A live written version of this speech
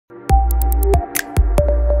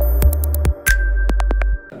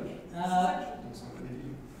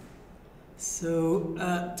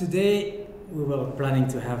Today we were planning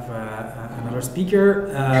to have another speaker,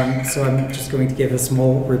 so I'm just going to give a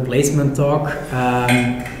small replacement talk,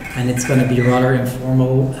 and it's going to be rather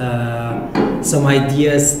informal. Some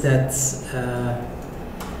ideas that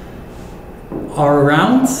are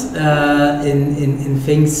around in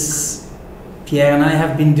things Pierre and I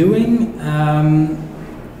have been doing.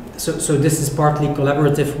 So this is partly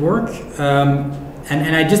collaborative work,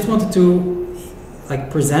 and I just wanted to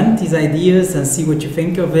present these ideas and see what you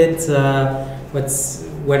think of it.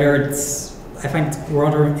 Whether it's, I find it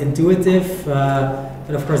rather intuitive,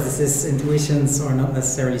 but of course these intuitions are not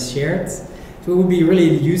necessarily shared. So it would be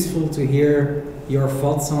really useful to hear your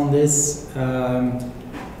thoughts on this. And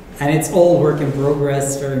it's all work in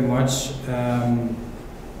progress very much.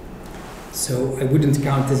 So I wouldn't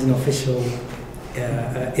count this an official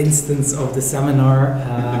instance of the seminar.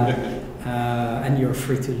 And you're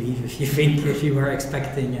free to leave if you were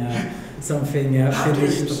expecting something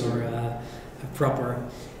finished or proper.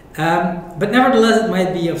 But nevertheless, it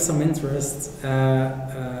might be of some interest,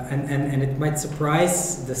 and it might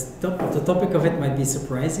surprise. The topic of it might be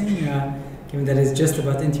surprising, given that it's just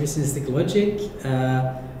about intuitionistic logic,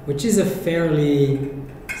 which is a fairly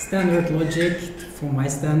standard logic for my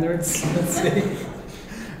standards, let's say.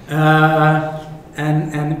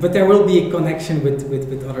 But there will be a connection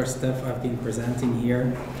with other stuff I've been presenting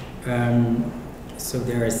here, so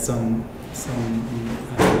there is some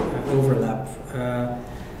overlap.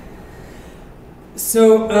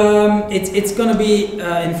 It's going to be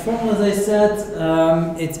informal, as I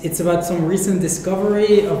said. It's about some recent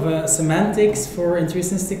discovery of semantics for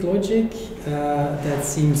intuitionistic logic. That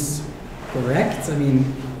seems correct. I mean,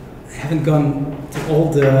 I haven't gone to all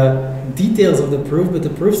the details of the proof, but the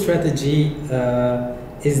proof strategy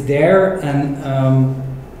is there, and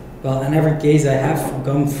well, in every case I have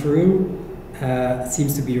gone through, it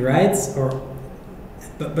seems to be right,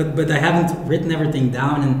 but I haven't written everything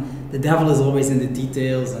down, and the devil is always in the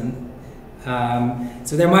details, and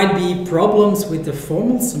so there might be problems with the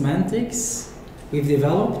formal semantics we've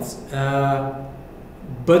developed,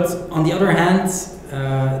 but on the other hand,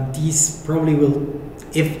 these probably will,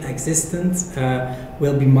 if existent,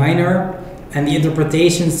 will be minor, and the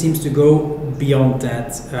interpretation seems to go beyond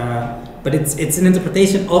that. But it's an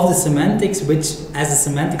interpretation of the semantics, which, as a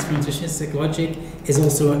semantics for intuitionistic logic, is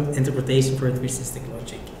also an interpretation for intuitionistic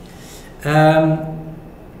logic.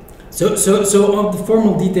 So on the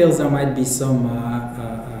formal details, there might be some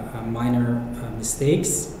minor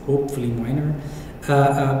mistakes, hopefully minor,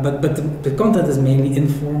 but the content is mainly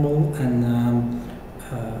informal, and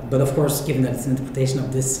but of course, given that it's an interpretation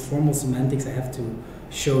of this formal semantics, I have to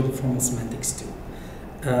show the formal semantics too,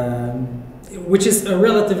 which is a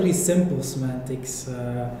relatively simple semantics,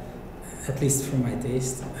 at least for my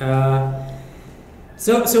taste.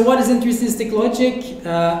 So what is intuitionistic logic?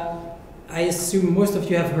 I assume most of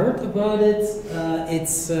you have heard about it.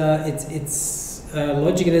 It's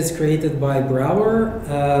logic that is created by Brouwer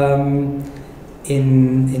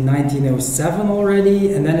in 1907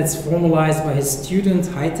 already, and then it's formalized by his student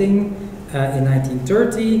Heiting in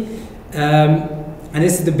 1930. And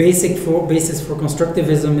this is the basis for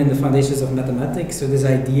constructivism in the foundations of mathematics. So this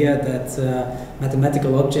idea that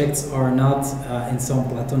mathematical objects are not in some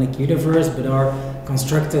Platonic universe, but are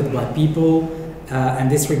constructed by people. And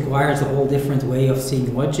this requires a whole different way of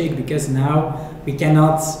seeing logic, because now we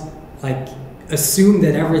cannot assume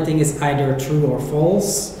that everything is either true or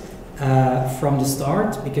false from the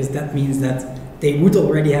start, because that means that they would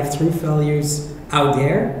already have truth values out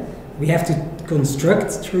there. We have to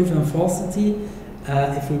construct truth and falsity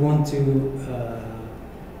if we want to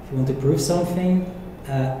prove something.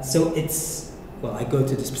 So it's, well, I go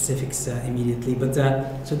to the specifics immediately, but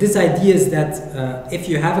so this idea is that if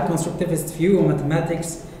you have a constructivist view on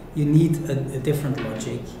mathematics, you need a different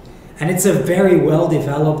logic. And it's a very well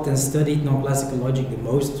developed and studied non-classical logic, the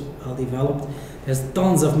most well developed. There's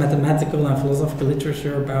tons of mathematical and philosophical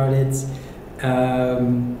literature about it.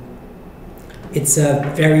 It's a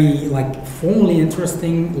very formally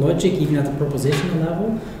interesting logic, even at the propositional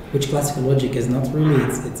level, which classical logic is not really.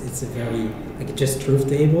 It's a very just truth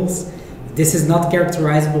tables. This is not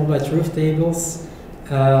characterizable by truth tables,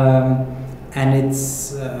 and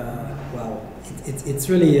it's well, it's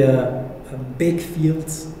really a big field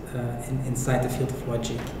inside the field of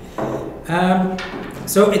logic.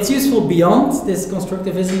 So it's useful beyond this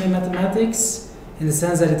constructivism in mathematics, in the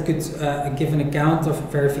sense that it could give an account of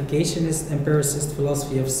verificationist, empiricist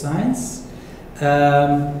philosophy of science,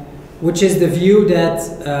 which is the view that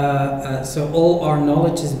so all our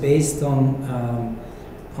knowledge is based on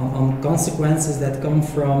consequences that come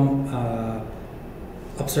from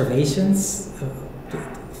observations,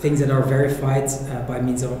 things that are verified by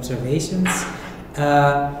means of observations.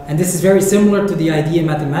 And this is very similar to the idea in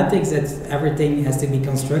mathematics that everything has to be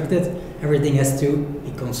constructed, everything has to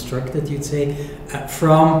be constructed, you'd say,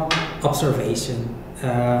 from observation.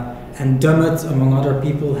 And Dummett, among other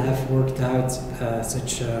people, have worked out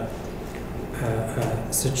such a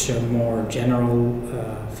more general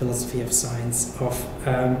philosophy of science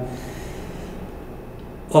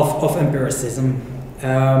of empiricism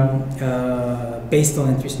based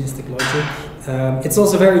on intuitionistic logic. It's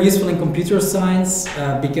also very useful in computer science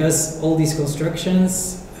because all these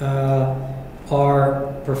constructions are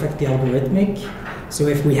perfectly algorithmic. So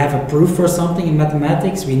if we have a proof for something in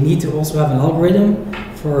mathematics, we need to also have an algorithm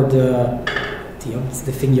for the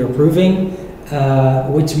thing you're proving,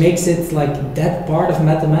 which makes it like that part of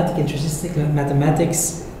mathematics, intuitionistic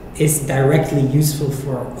mathematics, is directly useful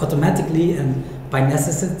for automatically and by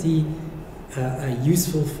necessity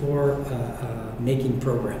useful for making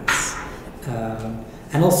programs.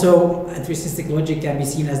 And also, intuitionistic logic can be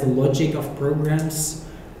seen as the logic of programs,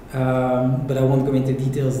 but I won't go into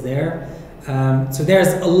details there. So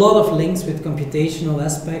there's a lot of links with computational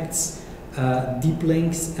aspects, deep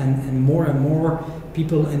links, and more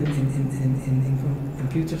people in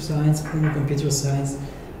computer science, computer science,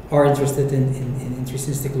 are interested in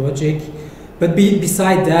intuitionistic logic. But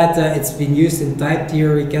beside that, it's been used in type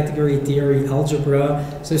theory, category theory, algebra.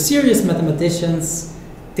 So serious mathematicians,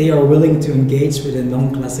 they are willing to engage with a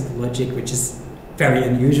non-classical logic, which is very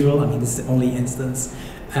unusual. I mean, this is the only instance.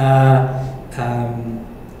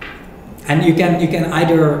 And you can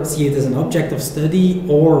either see it as an object of study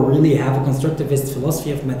or really have a constructivist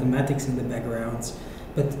philosophy of mathematics in the background.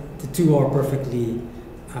 But the two are perfectly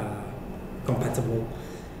compatible.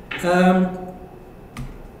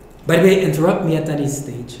 By the way, interrupt me at any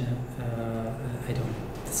stage. I don't.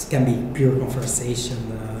 This can be pure conversation.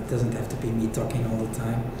 It doesn't have to be me talking all the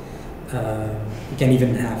time. You can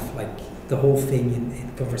even have like the whole thing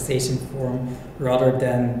in conversation form rather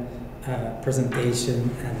than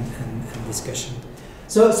presentation and discussion.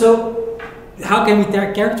 So how can we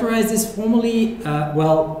characterize this formally?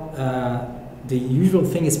 The usual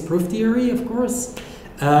thing is proof theory, of course,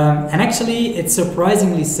 and actually it's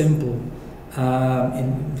surprisingly simple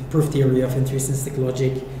in proof theory of intuitionistic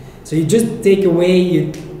logic. So you just take away,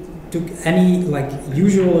 you took any like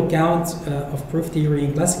usual account of proof theory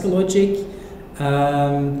in classical logic,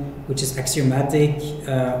 which is axiomatic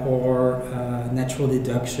or natural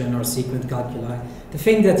deduction or sequent calculi. The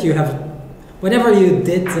thing that you have, whatever you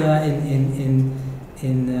did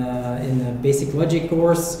in a basic logic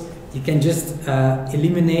course, you can just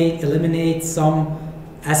eliminate some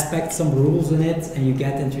aspects, some rules in it, and you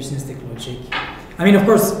get intuitionistic logic. I mean, of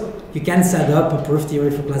course, you can set up a proof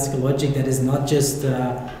theory for classical logic that is not just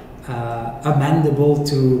amendable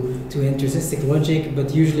to intuitionistic logic,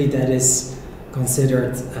 but usually that is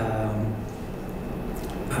considered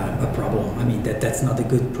a problem. I mean, that's not a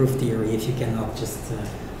good proof theory if you cannot just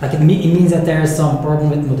like it means that there is some problem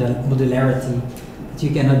with modularity, that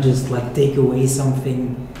you cannot just like take away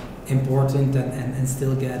something important and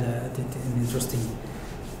still get an interesting,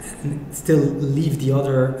 and still leave the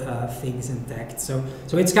other things intact. So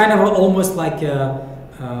it's kind of almost like a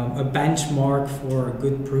benchmark for a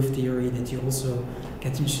good proof theory, that you also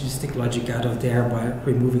get intuitionistic logic out of there by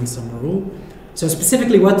removing some rule. So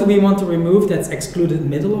specifically, what do we want to remove? That's excluded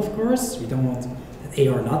middle, of course. We don't want A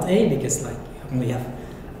or not A, because like you only have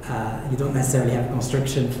you don't necessarily have a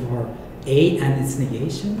construction for A and its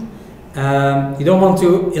negation. You don't want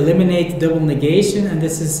to eliminate double negation, and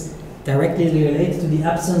this is directly related to the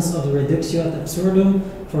absence of the reductio ad absurdum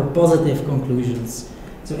for positive conclusions.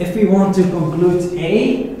 So if we want to conclude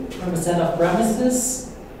A from a set of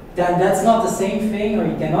premises, then that's not the same thing, or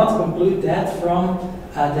you cannot conclude that from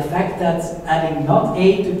the fact that adding not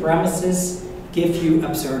A to premises gives you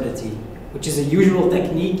absurdity, which is a usual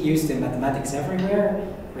technique used in mathematics everywhere,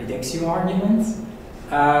 reductio argument.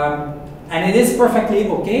 And it is perfectly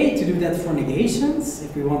okay to do that for negations.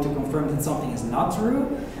 If we want to confirm that something is not true,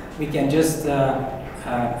 we can just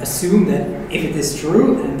assume that if it is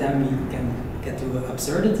true, and then we can get to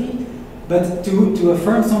absurdity. But to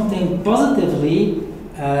affirm something positively,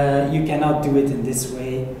 you cannot do it in this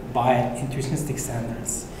way by intuitionistic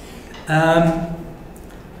standards.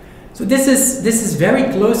 So this is very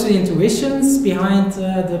close to the intuitions behind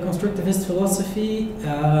the constructivist philosophy,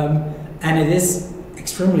 and it is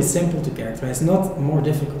extremely simple to characterize, not more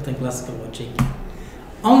difficult than classical logic.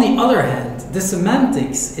 On the other hand, the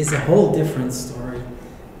semantics is a whole different story.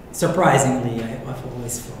 Surprisingly, I've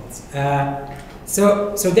always thought.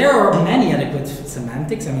 So there are many adequate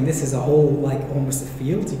semantics. I mean, this is a whole, like, almost a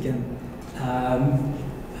field. You can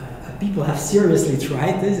people have seriously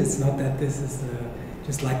tried this. It's not that this is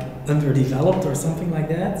just like underdeveloped or something like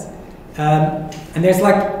that. And there's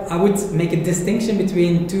like, I would make a distinction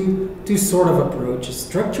between two sort of approaches.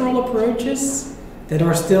 Structural approaches that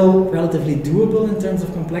are still relatively doable in terms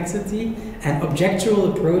of complexity, and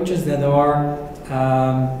objectual approaches that are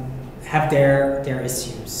have their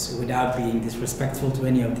issues without being disrespectful to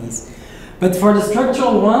any of these. But for the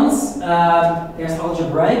structural ones, there's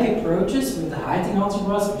algebraic approaches with the Heiting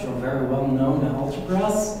algebras, which are very well known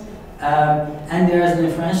algebras. And there's an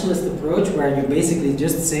inferentialist approach where you basically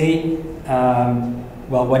just say,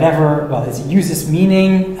 it uses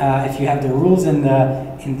meaning. If you have the rules in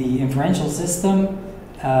the inferential system,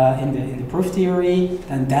 in the proof theory,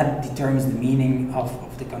 then that determines the meaning of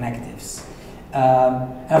the connectives.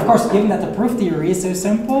 And of course, given that the proof theory is so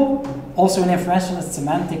simple, also an inferentialist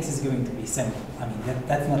semantics is going to be simple. I mean,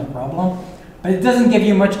 that's not a problem. But it doesn't give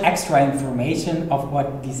you much extra information of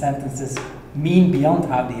what these sentences mean beyond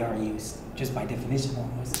how they are used, just by definition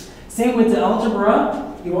almost. Same with the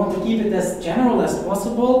algebra. You want to keep it as general as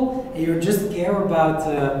possible, and you just care about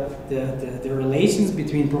the relations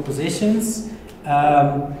between propositions,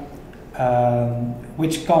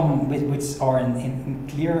 which are in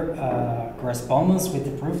clear correspondence with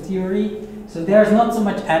the proof theory. So there's not so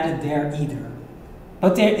much added there either.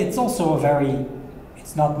 But it's also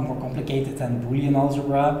it's not more complicated than Boolean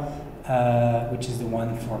algebra, which is the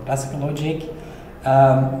one for classical logic.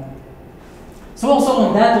 So also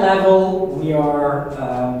on that level, we are,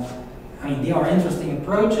 they are interesting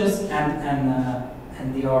approaches,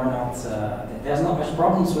 and they are not, there's not much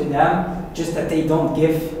problems with them, just that they don't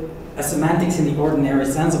give a semantics in the ordinary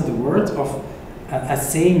sense of the word, of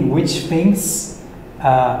saying which things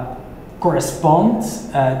correspond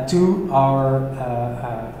to our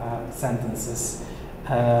sentences.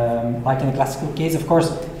 Like in the classical case, of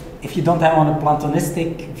course, if you don't have on a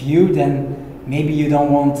Platonistic view, then maybe you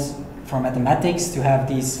don't want, for mathematics, to have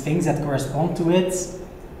these things that correspond to it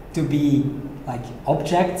to be like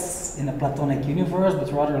objects in a Platonic universe,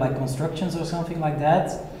 but rather like constructions or something like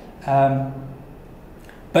that.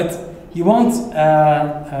 But you want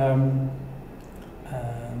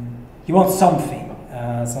something,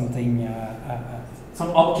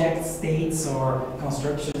 some object states or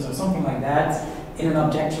constructions or something like that in an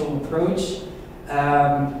objectual approach.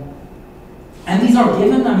 And these are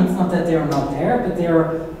given. I mean, it's not that they are not there, but they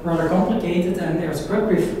are rather complicated, and there's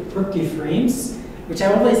Kripke frames, which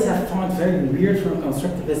I always have found very weird from a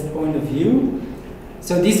constructivist point of view.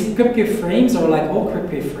 So these Kripke frames are like all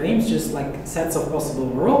Kripke frames, just like sets of possible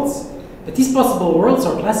worlds. But these possible worlds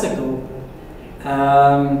are classical,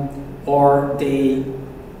 or they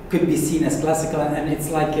could be seen as classical, and it's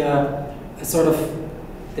like a sort of,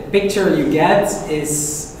 the picture you get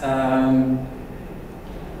is,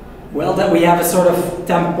 that we have a sort of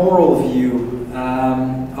temporal view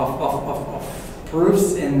of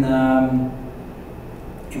proofs in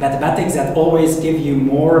mathematics that always give you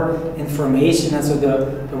more information, and so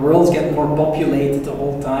the worlds get more populated the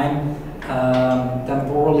whole time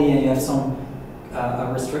temporally, and you have some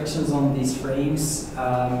restrictions on these frames.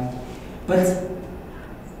 But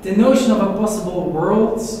the notion of a possible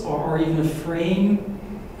world or even a frame,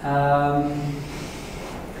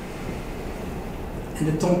 and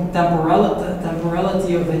the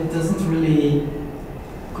temporality of it doesn't really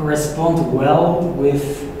correspond well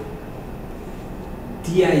with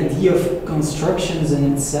the idea of constructions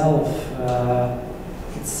in itself.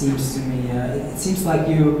 It seems to me, it seems like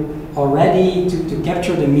you already, to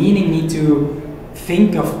capture the meaning, need to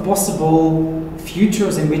think of possible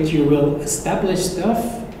futures in which you will establish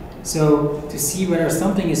stuff. So to see whether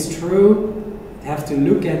something is true, you have to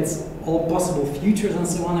look at all possible futures and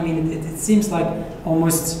so on. I mean, it seems like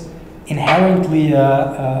almost inherently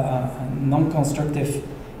a non-constructive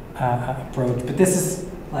approach. But this is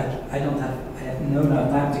like, I have no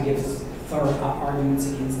time to give thorough arguments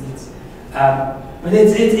against it. But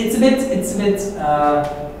it's a bit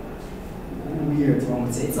weird, one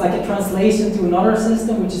would say. It's like a translation to another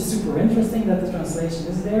system, which is super interesting that the translation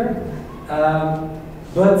is there.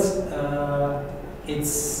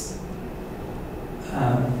 It's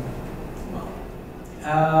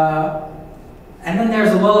and then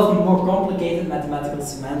there's a lot of more complicated mathematical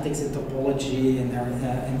semantics in topology and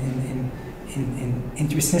in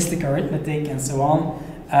intuitionistic arithmetic and so on.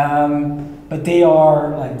 But they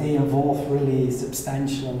involve really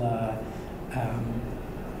substantial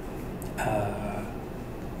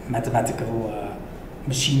mathematical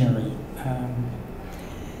machinery.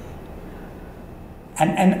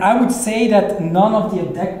 And I would say that none of the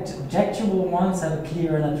objectual ones have a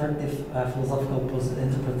clear and attractive philosophical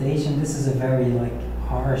interpretation. This is a very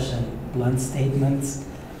harsh and blunt statement.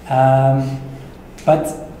 But,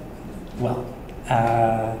 well,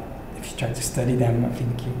 if you try to study them, I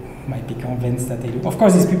think you might be convinced that they do. Of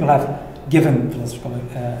course, these people have given philosophical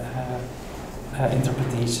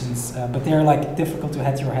interpretations, but they're like difficult to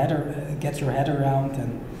get your head around.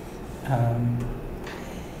 And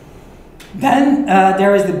then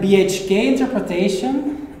there is the BHK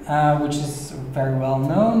interpretation, which is very well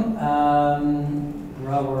known.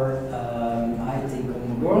 Brouwer,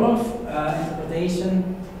 Hayek-Kolmogorov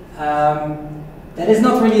interpretation. That is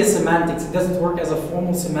not really a semantics. It doesn't work as a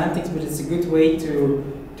formal semantics, but it's a good way to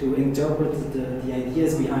interpret the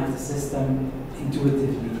ideas behind the system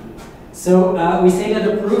intuitively. So we say that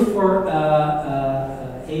a proof for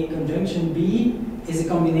A conjunction B is a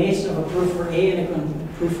combination of a proof for A and a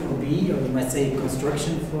proof for B, or we might say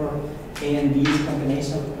construction for A and B is a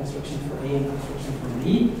combination of a construction for A and construction for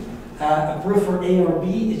B. A proof for A or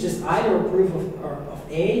B is just either a proof of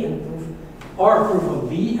A and or a proof of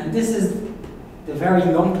B, and this is the very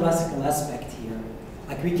non-classical aspect here.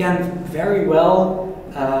 Like we can very well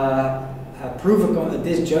prove a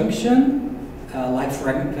disjunction, like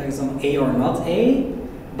for example A or not A,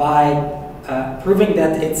 by proving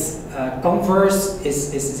that its converse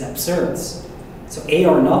is absurd. So A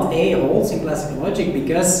or not A holds in classical logic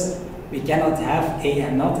because we cannot have A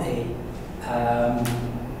and not A.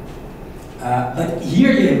 But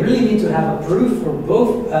here you really need to have a proof for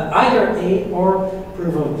both either A or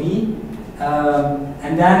proof of B.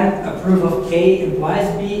 And then a proof of A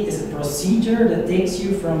implies B is a procedure that takes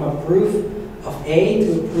you from a proof of A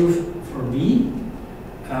to a proof for B.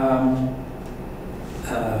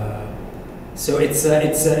 So it's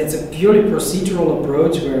a purely procedural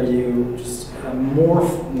approach where you just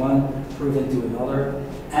morph one proof into another.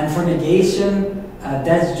 And for negation,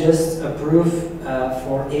 that's just a proof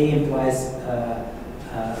for A implies a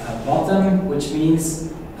bottom, which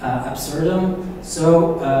means absurdum.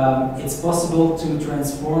 So it's possible to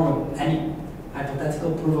transform any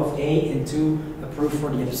hypothetical proof of A into a proof for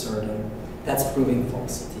the absurdum. That's proving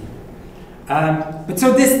falsity. But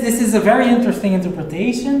so this is a very interesting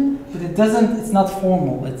interpretation, but it's not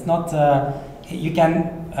formal. It's not, you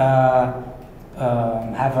can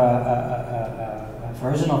have a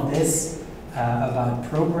version of this about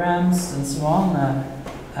programs and so on,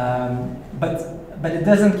 but it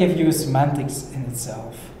doesn't give you semantics in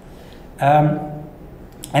itself.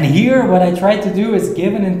 And here what I try to do is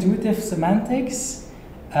give an intuitive semantics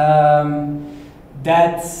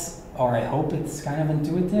or I hope it's kind of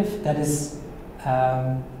intuitive, that is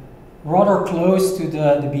rather close to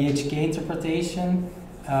the BHK interpretation,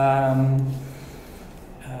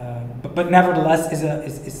 but nevertheless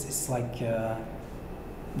is like, yeah,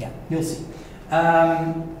 you'll see.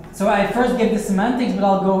 So I first give the semantics, but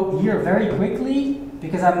I'll go here very quickly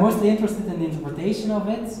because I'm mostly interested in the interpretation of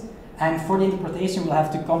it. And for the interpretation, we'll have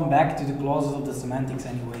to come back to the clauses of the semantics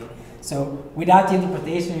anyway. So without the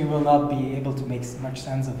interpretation, you will not be able to make much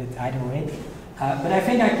sense of it either way. But I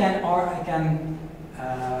think I can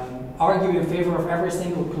argue in favor of every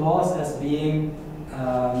single clause as being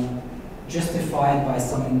justified by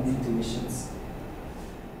some intuitions.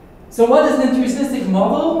 So what is an intuitionistic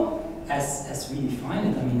model? As we define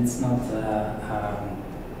it, I mean, it's not a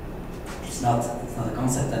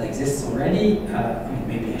concept that exists already. I mean,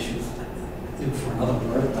 maybe I should look for another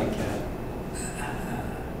word like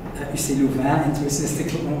Louvain,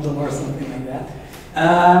 intuitionistic model or something like that.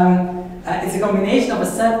 It's a combination of a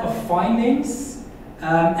set of findings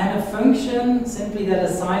and a function simply that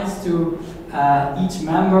assigns to each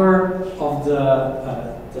member of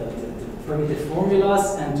the primitive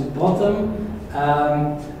formulas and to bottom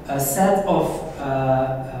a set of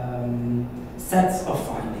sets of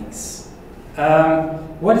findings.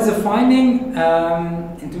 What is a finding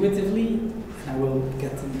intuitively? I will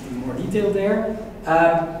get into more detail there.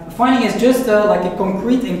 A finding is just like a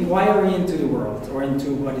concrete inquiry into the world or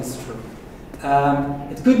into what is true.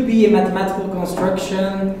 It could be a mathematical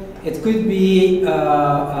construction. It could be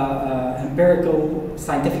empirical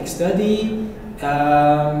scientific study.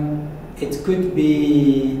 It could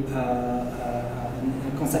be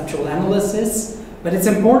conceptual analysis. But it's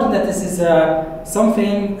important that this is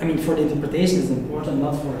something, I mean, for the interpretation it's important,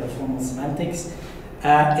 not for the formal semantics.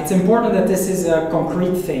 It's important that this is a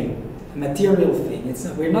concrete thing, a material thing.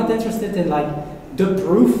 We're not interested in like the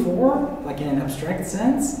proof for, like in an abstract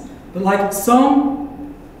sense, but like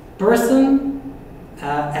some person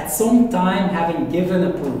at some time having given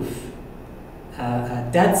a proof.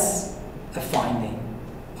 That's a finding.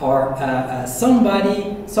 Or some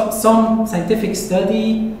scientific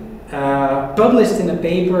study published in a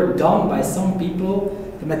paper done by some people,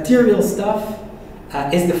 the material stuff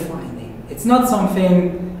is the finding. It's not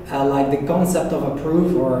something like the concept of a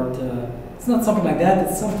proof, or it's not something like that.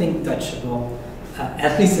 It's something touchable,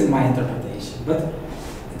 at least in my interpretation. But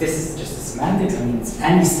this is just the semantics. I mean, it's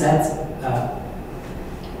any set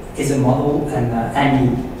is a model, and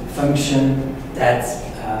any function that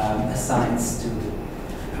assigns to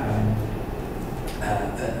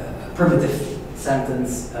a primitive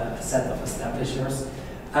sentence a set of establishers.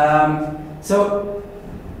 So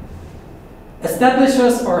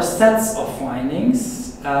establishers are sets of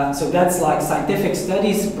findings. So that's like scientific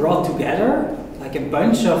studies brought together, like a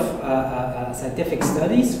bunch of scientific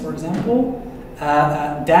studies, for example,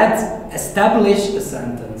 that establish a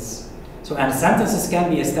sentence. So, and sentences can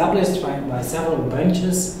be established by several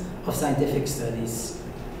bunches of scientific studies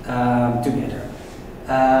together.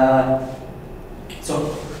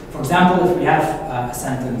 So, for example, if we have a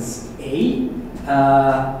sentence A,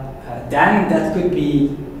 then that could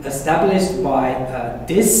be established by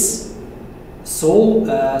this sole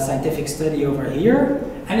scientific study over here,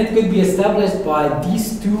 and it could be established by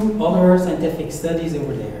these two other scientific studies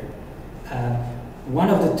over there. One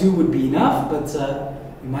of the two would be enough, but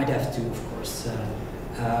we might have two, of course.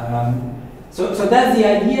 So that's the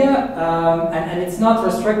idea, and it's not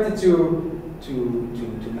restricted to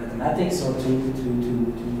mathematics or to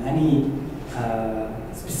any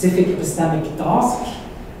specific epistemic task.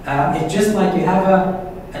 It's just like you have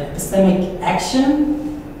an epistemic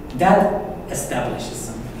action that establishes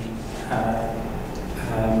something.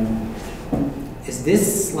 Is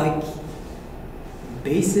this like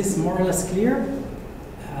basis more or less clear?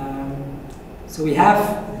 So we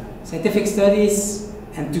have scientific studies,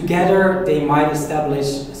 and together they might establish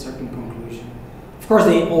a certain conclusion. Of course,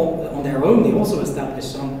 they all, on their own, they also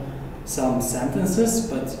establish some sentences,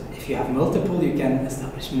 but if you have multiple, you can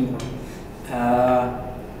establish more.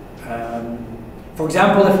 For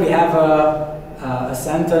example, if we have a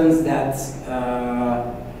sentence that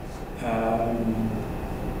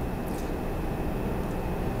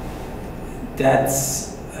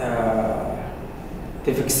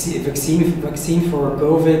the vaccine for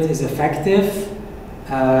COVID is effective.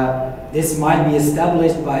 This might be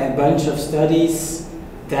established by a bunch of studies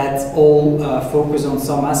that all focus on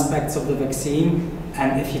some aspects of the vaccine,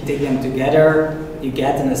 and if you take them together, you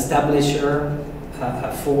get an establisher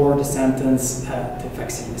for the sentence, the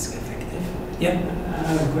vaccine is effective. Yeah? I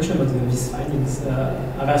have a question about these findings.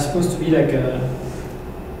 Are they supposed to be like a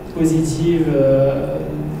positive,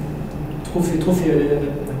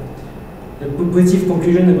 a positive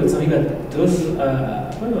conclusion about something that does,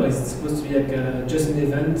 or is it supposed to be like just an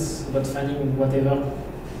event about finding whatever?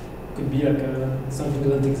 Could be like something that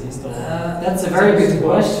doesn't exist? Or that's a very good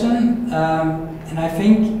question, and I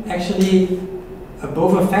think actually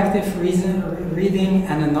both effective reading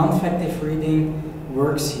and a non-effective reading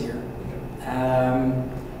works here.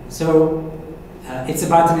 So it's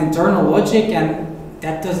about an internal logic, and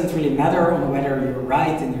that doesn't really matter on whether you're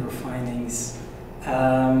right in your findings.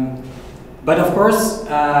 But of course,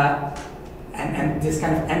 and this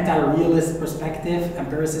kind of anti-realist perspective,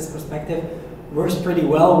 empiricist perspective, works pretty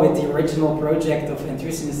well with the original project of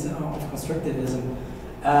intuitionism, of constructivism.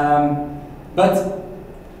 But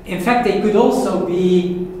in fact, they could also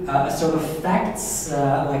be a sort of facts,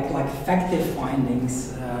 like effective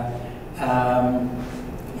findings,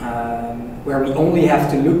 where we only have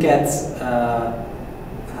to look at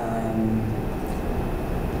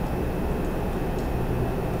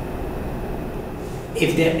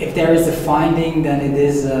if there is a finding, then it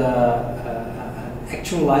is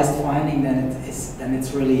actualized finding, then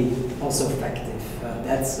it's really also effective.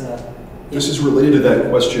 This is related to that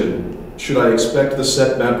question. Should I expect the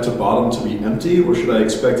set map to bottom to be empty, or should I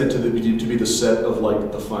expect it to be the set of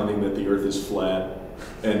like the finding that the Earth is flat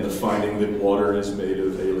and the finding that water is made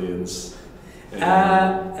of aliens?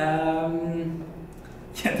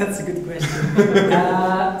 Yeah, that's a good question.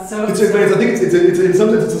 I think it's in some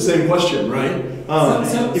sense it's the same question, right?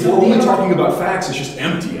 If we're only talking about facts, it's just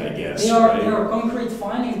empty, I guess. They are concrete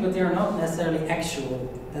findings, but they are not necessarily actual.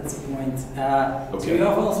 That's the point. Okay. So we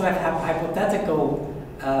also have hypothetical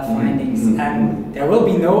findings, and there will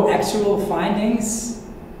be no actual findings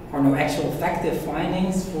or no actual effective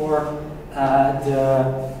findings for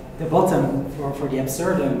the bottom, for the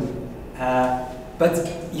absurdum. But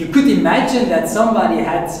you could imagine that somebody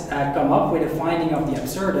had come up with a finding of the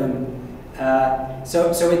absurdum.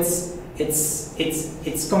 So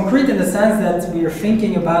it's concrete in the sense that we are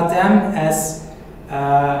thinking about them as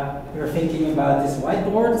we are thinking about this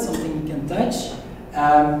whiteboard, something we can touch.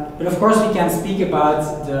 But of course, we can speak about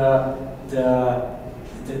the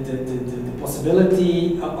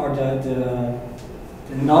possibility or the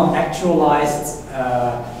non-actualized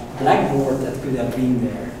blackboard that could have been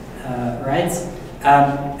there. right?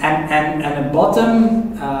 And a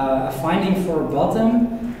bottom, a finding for a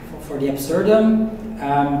bottom, for the absurdum,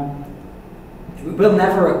 will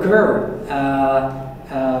never occur.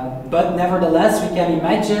 But nevertheless, we can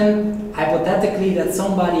imagine hypothetically that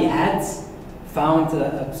somebody had found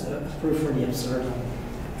a proof for the absurdum.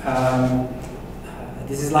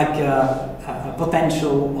 This is like a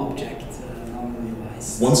potential object,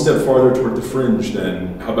 non-realized. One step farther toward the fringe,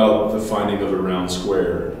 then, how about the finding of a round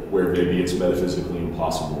square, where maybe it's metaphysically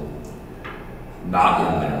impossible? Not in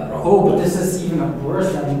there, probably. Oh, but this is even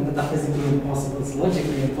worse than metaphysically impossible. It's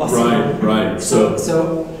logically impossible. Right. So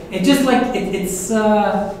it's just like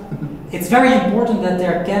it's very important that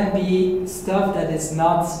there can be stuff that is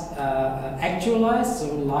not actualized.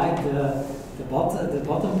 So like the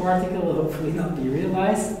bottom particle will hopefully not be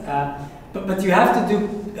realized. But you have to do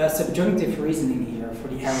subjunctive reasoning here for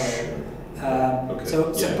the error. Okay.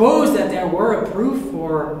 So suppose that there were a proof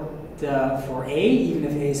for A, even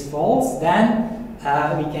if A is false, then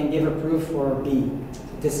we can give a proof for B.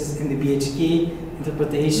 This is in the BHK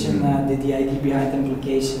interpretation, the idea behind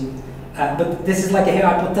implication. But this is like a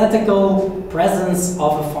hypothetical presence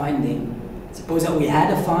of a finding. Suppose that we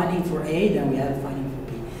had a finding for A, then we had a finding for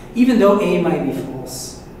B. Even though A might be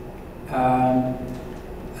false.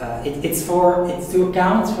 It's to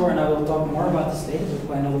account for, and I will talk more about this later, but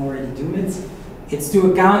why not already do it? It's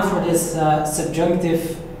to account for this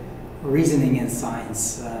subjunctive reasoning in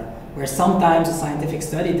science, where sometimes a scientific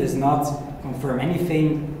study does not confirm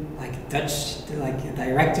anything like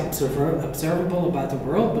direct observable about the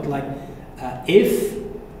world, but like if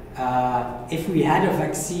we had a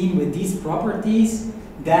vaccine with these properties,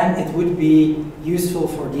 then it would be useful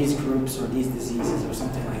for these groups or these diseases or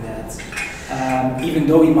something like that. Even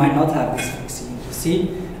though we might not have this vaccine, you see,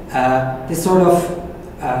 this sort of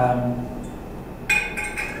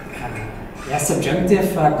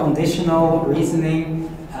subjunctive conditional reasoning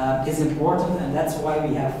is important, and that's why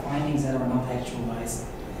we have findings that are not actualized.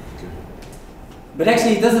 But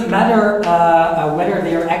actually, it doesn't matter whether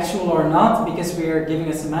they are actual or not, because we are giving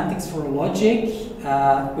a semantics for logic,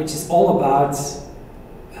 which is all about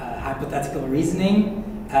hypothetical reasoning.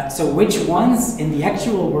 So which ones in the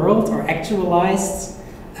actual world are actualized,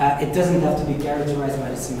 it doesn't have to be characterized by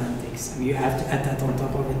the semantics. You have to add that on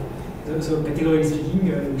top of it. So categorically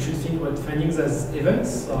speaking, we should think about findings as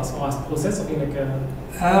events or as process, something like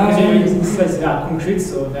because in slides they are concrete,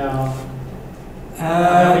 so they are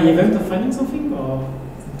the event of finding something, or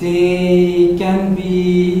they can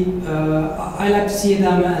be. I like to see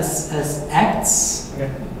them as acts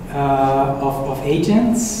of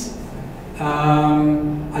agents.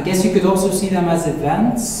 I guess you could also see them as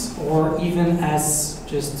events, or even as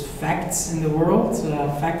just facts in the world.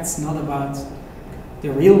 Facts not about the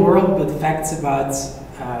real world, but facts about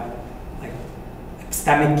like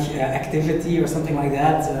epistemic activity or something like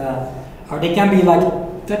that. Or they can be like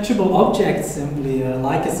touchable objects, simply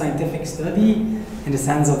like a scientific study, in the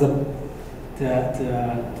sense of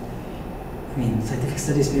I mean, scientific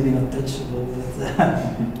studies maybe not touchable, but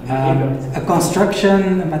a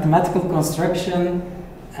construction, a mathematical construction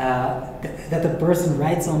that a person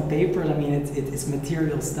writes on paper. I mean, it's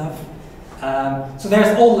material stuff. So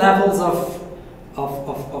there's all levels of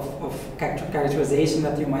characterization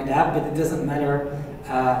that you might have, but it doesn't matter.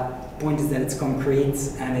 Point is that it's concrete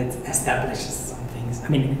and it establishes some things. I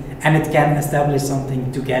mean, and it can establish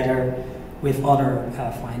something together with other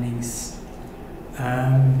findings.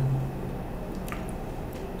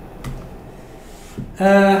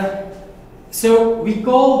 So we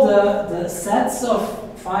call the sets of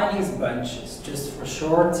findings bunches, just for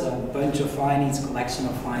short. A bunch of findings, collection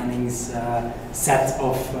of findings, set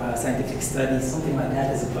of scientific studies, something like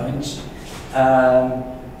that is a bunch.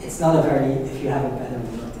 It's not a very, if you have a better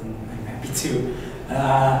word, then I'm happy to.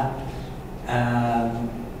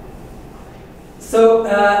 So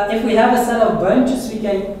if we have a set of bunches, we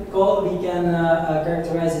can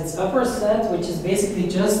characterize its upper set, which is basically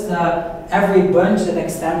just every bunch that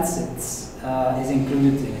extends it is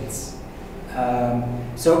included in it.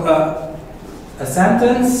 So a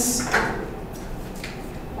sentence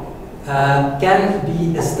can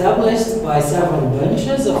be established by several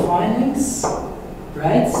bunches of findings,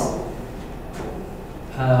 right?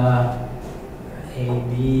 A,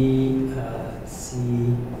 B, C,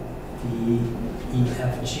 D, E,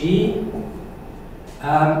 F, G.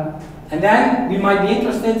 And then we might be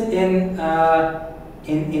interested in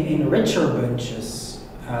richer bunches.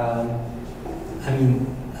 I mean,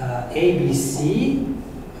 A, B, C,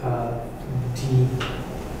 D,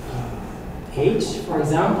 H, for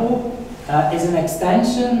example, is an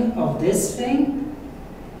extension of this thing.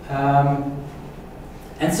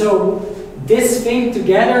 And so this thing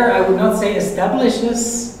together, I would not say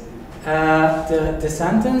establishes the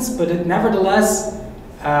sentence, but it nevertheless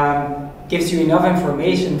gives you enough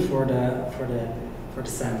information for the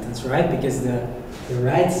sentence, right? Because the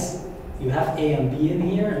rights, you have A and B in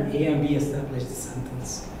here, and A and B establish the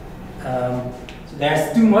sentence. So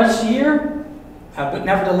there's too much here, but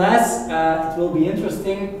nevertheless, it will be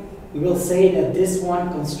interesting. We will say that this one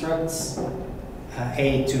constructs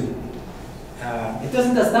A2. It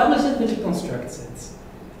doesn't establish it, but it constructs it.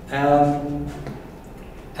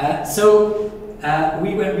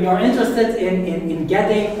 We are interested in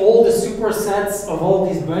getting all the supersets of all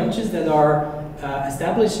these bunches that are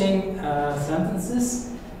establishing sentences.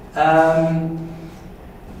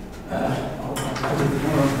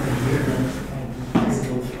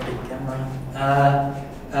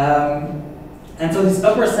 And so this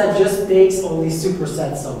upper set just takes all these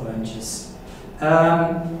supersets of bunches.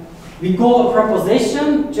 We call a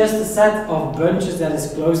proposition just a set of bunches that is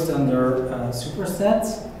closed under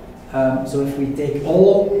supersets. So if we take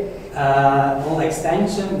all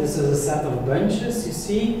extension, this is a set of bunches, you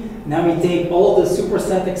see. Now we take all the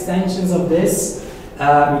superset extensions of this,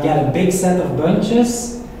 we get a big set of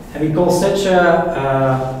bunches, and we call such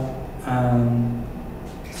a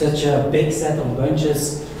big set of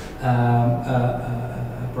bunches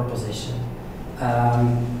a proposition.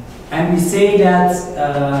 And we say that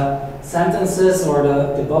sentences or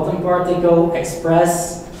the bottom particle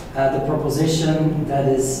express the proposition that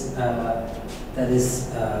is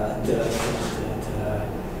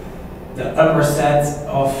the upper set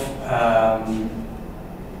of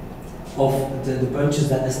the bunches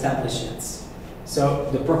that establish it. So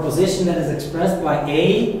the proposition that is expressed by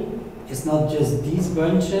A is not just these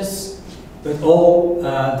bunches, but all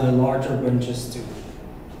the larger bunches too.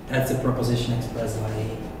 That's the proposition expressed by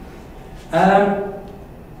A.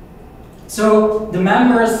 So the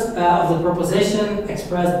members of the proposition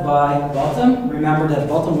expressed by bottom, remember that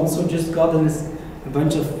bottom also just got a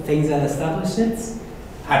bunch of things that establish it.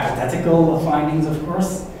 Hypothetical findings, of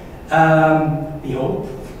course. We hope,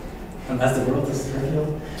 unless the world is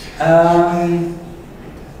trivial.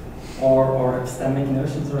 Or epistemic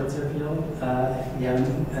notions are trivial, if we have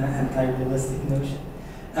an anti-realistic notion.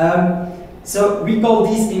 So we call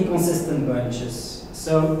these inconsistent bunches.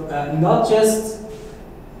 So not just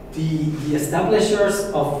the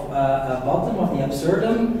establishers of bottom of the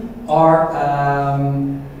absurdum are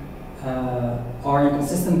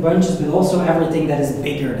inconsistent bunches, but also everything that is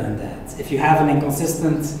bigger than that. If you have an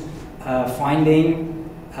inconsistent finding,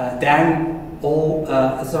 then all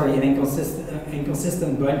an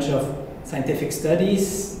inconsistent bunch of scientific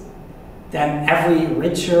studies, then every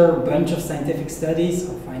richer bunch of scientific studies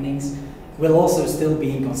or findings will also still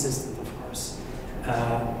be inconsistent, of course.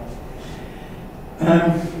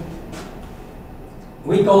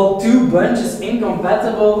 We call two bunches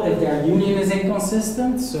incompatible if their union is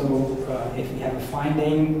inconsistent. So if we have a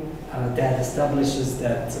finding that establishes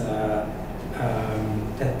that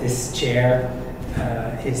that this chair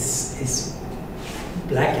is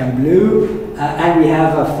black and blue, and we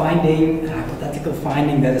have a finding, a hypothetical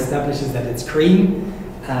finding that establishes that it's cream,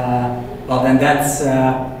 well then that's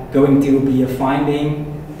going to be a finding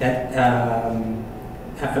that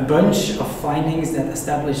a bunch of findings that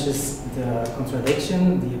establishes the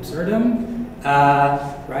contradiction, the absurdum,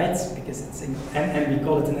 right? Because it's and we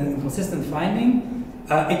call it an inconsistent finding,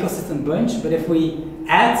 inconsistent bunch. But if we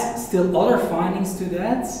add still other findings to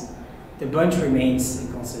that, the bunch remains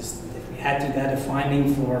inconsistent. If we add to that a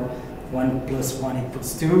finding for 1 + 1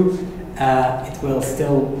 = 2, it will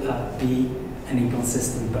still be an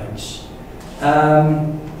inconsistent bunch.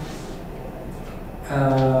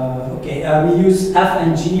 We use F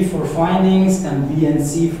and G for findings and B and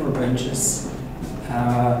C for bunches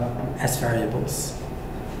as variables.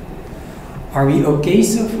 Are we okay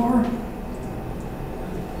so far?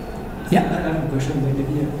 Yeah. I have a question,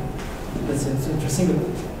 maybe that's interesting.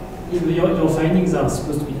 Your findings are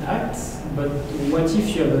supposed to be acts, but what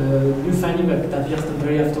if you have a new finding that appears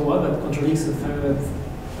temporarily afterward that contradicts the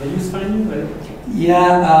previous finding?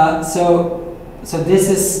 Yeah. So this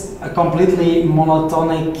is a completely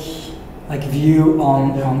monotonic view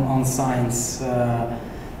on science.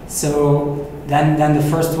 So then the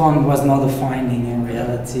first one was not a finding in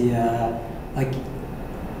reality.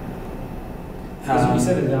 As you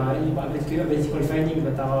said, there are hypothetical findings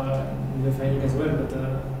that are the finding as well, but.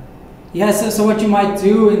 Yeah. So what you might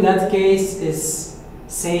do in that case is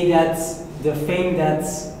say that the thing that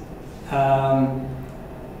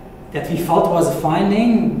we thought was a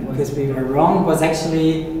finding, because we were wrong, was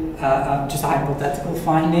actually just a hypothetical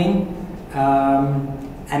finding.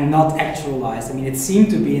 and not actualized. I mean, it seemed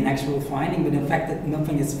to be an actual finding, but in fact, that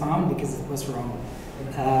nothing is found because it was wrong.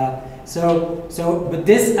 But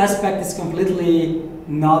this aspect is completely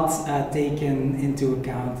not taken into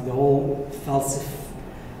account. The whole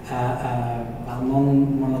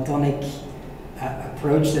non-monotonic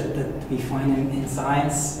approach that we find in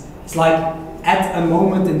science. It's like at a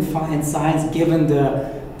moment in science, given the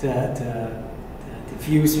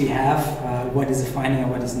views we have, what is a finding and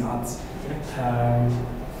what is not.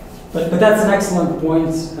 But that's an excellent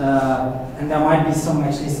point, and there might be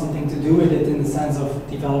something to do with it in the sense of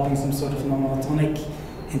developing some sort of non-monotonic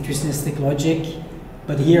intuitionistic logic.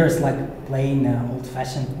 But here it's like plain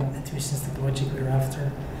old-fashioned intuitionistic logic we're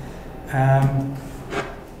after.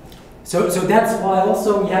 So that's why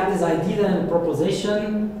also we have this idea that in the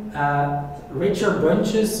proposition, richer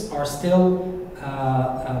bunches are still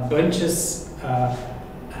bunches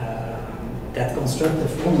that construct the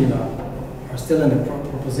formula, are still in the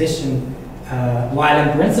proposition, while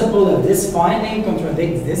in principle if this finding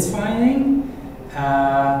contradicts this finding,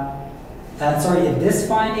 if this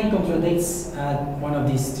finding contradicts one of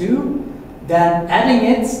these two, then adding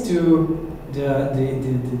it to the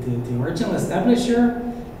original establisher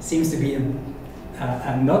seems to be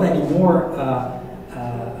not anymore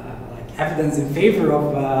like evidence in favor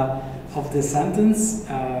of the sentence,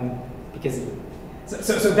 because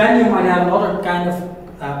so then you might have another kind of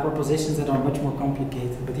propositions that are much more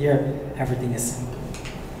complicated, but here everything is simple.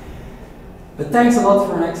 But thanks a lot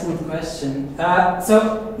for an excellent question.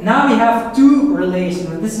 So now we have two relations,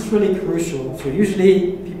 and this is really crucial. So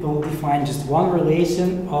usually people define just one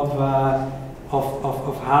relation of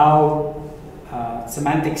how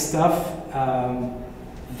semantic stuff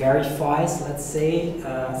verifies, let's say,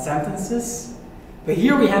 sentences. But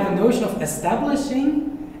here we have a notion of establishing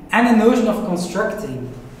and a notion of constructing.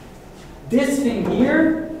 This thing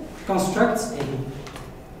here constructs A,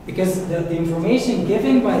 because the information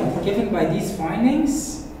given by these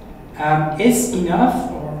findings is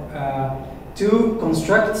enough to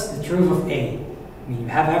construct the truth of A. I mean, you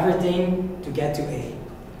have everything to get to A.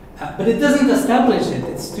 But it doesn't establish it.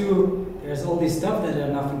 There's all this stuff that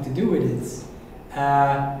have nothing to do with it.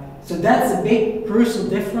 So that's a big crucial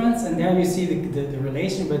difference, and there you see the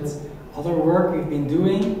relation with other work we've been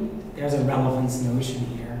doing. There's a relevance notion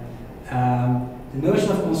here. The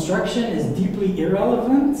notion of construction is deeply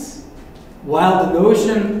irrelevant, while the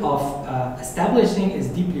notion of establishing is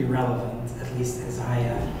deeply relevant, at least as I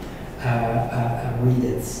read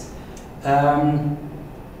it.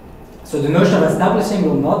 So the notion of establishing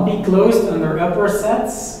will not be closed under upper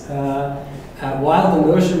sets, while the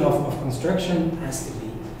notion of construction has to be.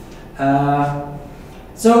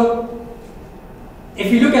 So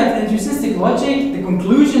if you look at intuitionistic logic, the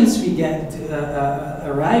conclusions we get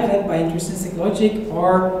arrive at by intuitionistic logic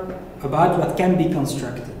are about what can be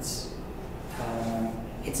constructed.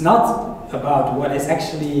 It's not about what is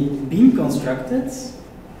actually being constructed,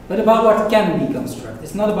 but about what can be constructed.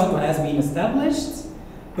 It's not about what has been established,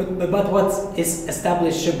 but about what is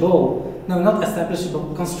establishable. No, not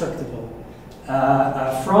establishable, constructible.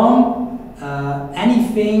 From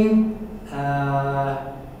anything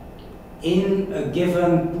in a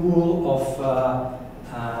given pool of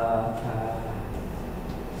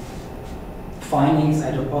findings,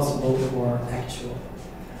 either possible or actual.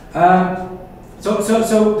 So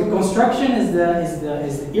the construction is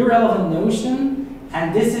the irrelevant notion,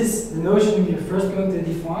 and this is the notion we're first going to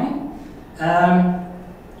define.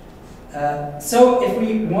 So if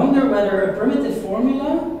we wonder whether a primitive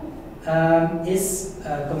formula is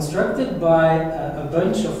constructed by a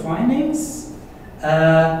bunch of findings,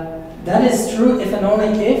 that is true if and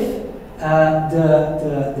only if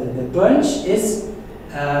the bunch is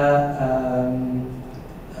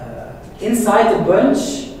inside the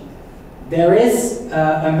bunch there is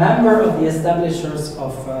a member of the establishers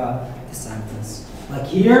of the sentence. Like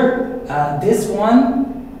here, this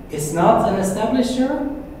one is not an establisher,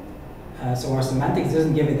 so our semantics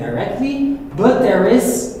doesn't give it directly, but there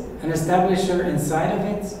is an establisher inside of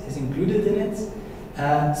it, is included in it.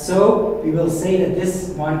 So we will say that this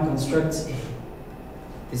one constructs A,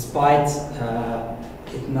 despite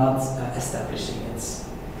it not establishing it.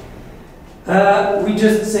 We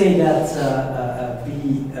just say that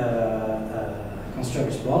B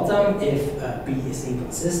constructs bottom if B is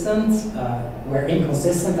inconsistent, where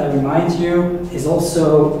inconsistent, I remind you, is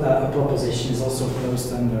also a proposition, is also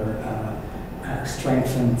closed under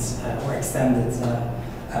strengthened or extended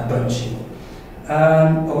bunching,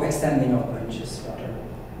 or extending of bunches, rather.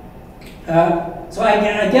 So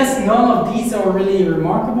I guess none of these are really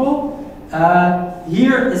remarkable.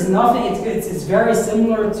 Here is nothing, it's very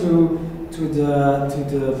similar to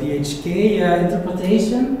the BHK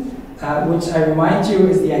interpretation, which I remind you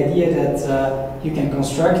is the idea that you can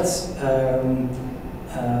construct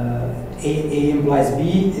A implies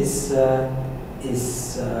B is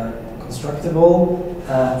constructible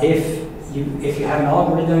if you have an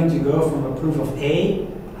algorithm to go from a proof of A,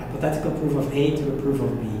 hypothetical proof of A, to a proof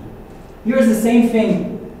of B. Here's the same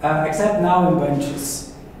thing, except now in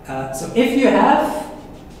bunches. So if you have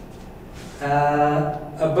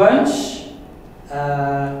a bunch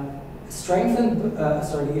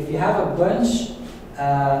if you have a bunch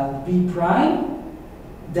B prime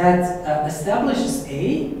that establishes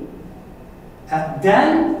A,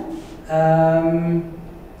 then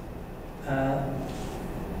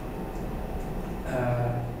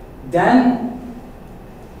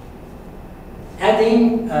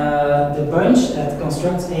adding the bunch that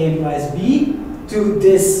constructs A implies B to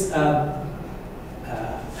this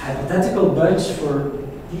hypothetical bunch for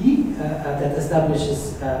B that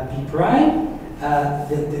establishes B prime,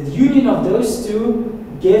 the union of those two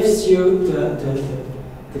gives you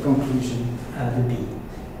the conclusion, the B.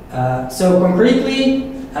 So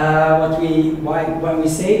concretely, when we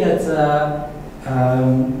say that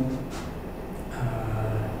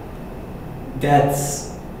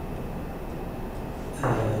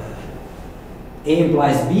A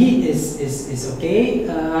implies B is okay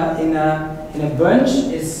in a bunch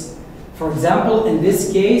is, for example, in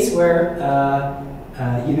this case where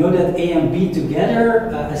you know that A and B together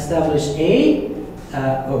establish A.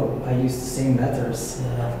 Oh, I used the same letters.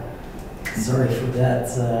 Sorry for that.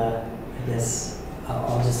 I guess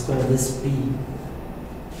I'll just call this B.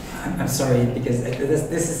 I'm sorry because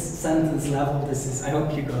this is sentence level. I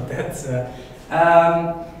hope you got that.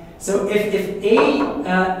 So if A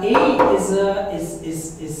is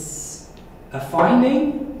a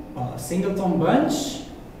finding, a singleton bunch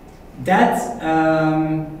that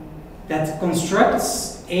that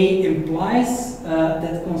constructs A implies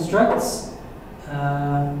that constructs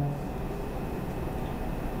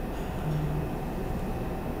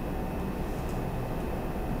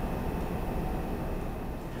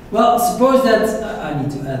well, suppose that I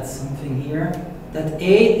need to add something here. That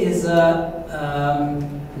A is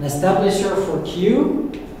an establisher for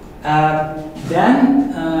Q.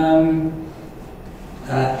 Then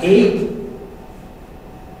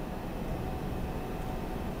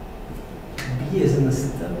B is an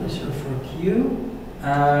establisher for Q.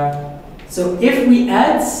 So if we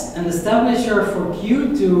add an establisher for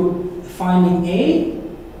Q to finding A,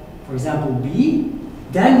 for example B,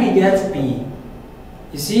 then we get B.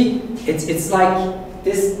 You see, it's like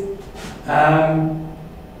this.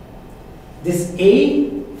 This A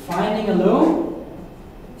finding alone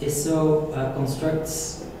is so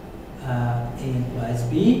constructs A implies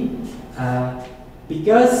B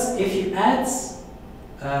because if you add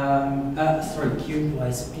Q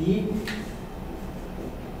implies P.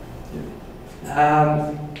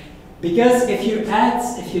 Because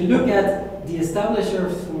if you look at the establisher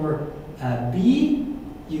for B,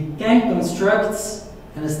 you can construct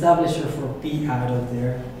an establisher for P out of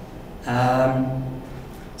there.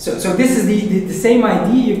 So this is the same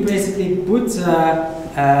idea. You basically put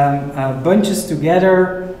bunches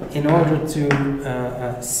together in order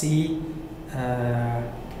to see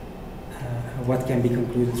what can be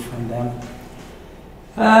concluded from them.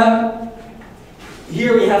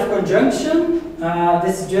 Here we have conjunction.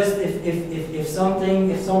 This is just if some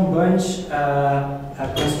bunch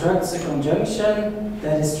constructs a conjunction,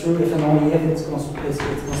 that is true if and only if it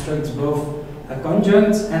constructs both a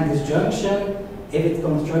conjunct and disjunction, if it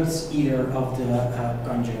constructs either of the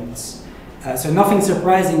conjuncts. So nothing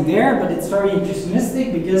surprising there, but it's very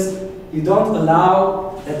intuitionistic because you don't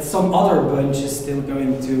allow that some other bunch is still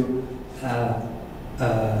going to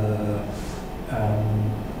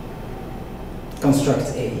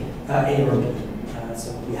construct A or B.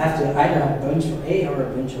 So we have to either have a bunch for A or a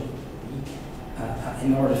bunch of B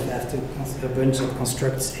in order to have a bunch that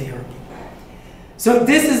constructs A or B. So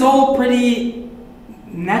this is all pretty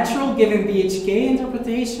natural given BHK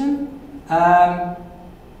interpretation. And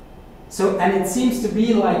it seems to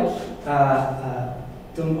be like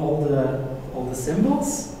done all the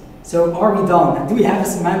symbols. So are we done? Do we have a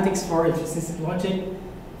semantics for intuitionistic logic?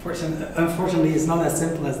 Unfortunately, it's not as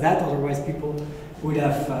simple as that. Otherwise, people would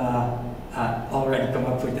have already come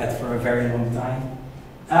up with that for a very long time.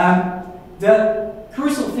 The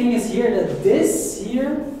crucial thing is here that this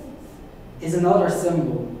here is another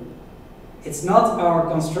symbol. It's not our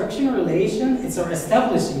construction relation, it's our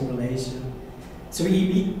establishing relation. So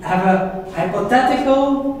we have a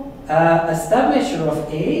hypothetical establisher of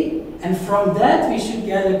A, and from that we should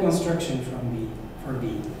get a construction from B, for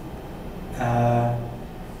B.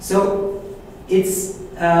 So it's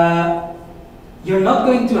you're not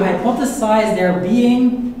going to hypothesize there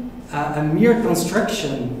being a mere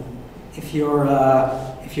construction if you're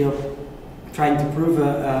trying to prove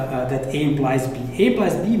that A implies B. A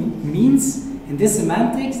implies B means in this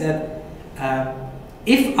semantics that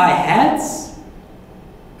if I had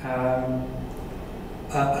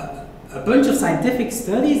a bunch of scientific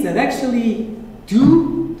studies that actually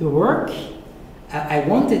do the work I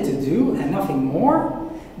wanted to do and nothing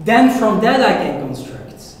more, then from that I can construct.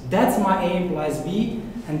 That's my A implies B,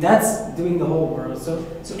 and that's doing the whole world. So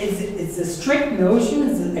it's a strict notion,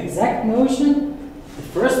 it's an exact notion, the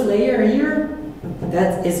first layer here,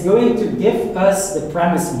 that is going to give us the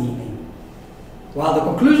premise meaning, while the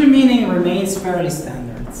conclusion meaning remains fairly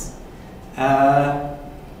standard.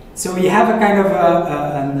 So we have a kind of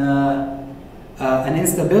an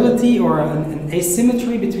instability or an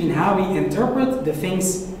asymmetry between how we interpret the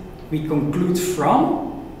things we conclude from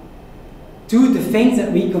to the things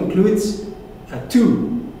that we conclude to.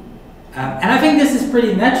 And I think this is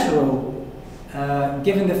pretty natural,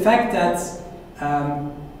 given the fact that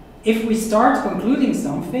if we start concluding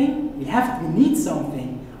something, we need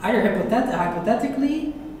something, either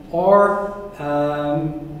hypothetically or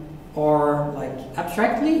like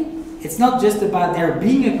abstractly. It's not just about there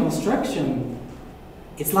being a construction.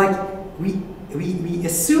 It's like we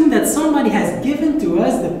assume that somebody has given to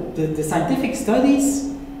us the scientific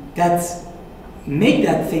studies that make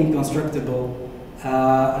that thing constructible.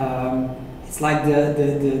 It's like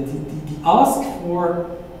the ask for.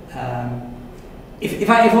 If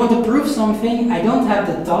I want to prove something, I don't have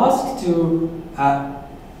the task to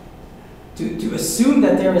assume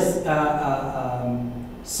that there is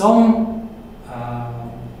some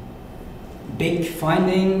big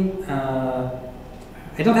finding.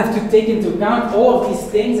 I don't have to take into account all of these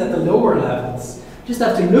things at the lower levels. Just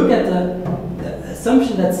have to look at the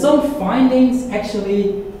assumption that some findings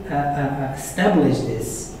actually establish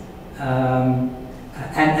this,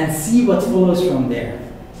 and see what follows from there.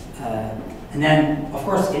 And then, of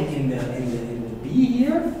course, in the B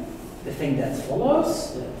here, the thing that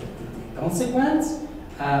follows, the consequence,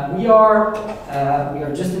 we are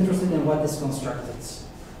just interested in what is constructed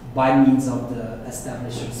by means of the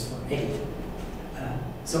establishers for A.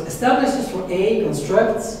 So establishers for A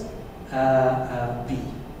constructs B.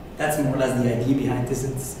 That's more or less the idea behind this.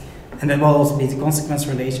 And that will also be the consequence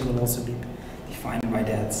relation will also be defined by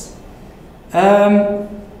that.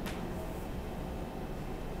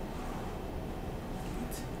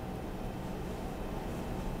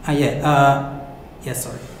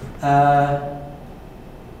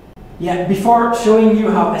 Before showing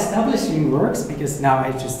you how establishing works, because now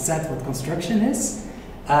I just said what construction is,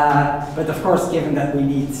 but of course, given that we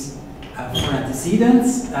need for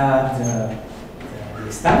antecedents, the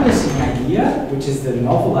establishing idea, which is the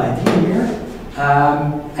novel idea here,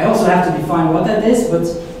 I also have to define what that is, but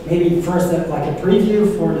maybe first like a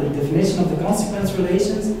preview for the definition of the consequence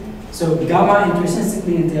relations. So gamma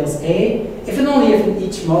intuitionistically entails A, if and only if in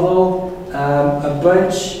each model a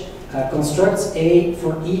bunch constructs A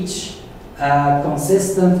for each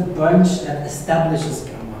consistent bunch that establishes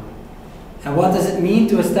gamma. And what does it mean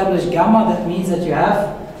to establish gamma? That means that you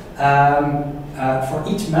have for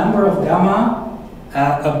each member of gamma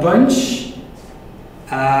a bunch,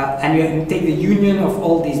 and you take the union of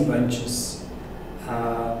all these bunches.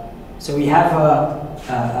 So we have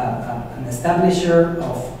an establisher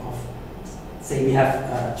of say we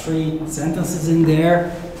have 3 sentences in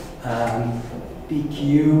there, P,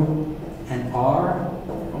 Q, and R,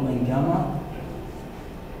 all in gamma.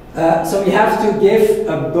 So we have to give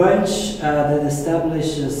a bunch that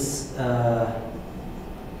establishes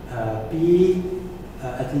P,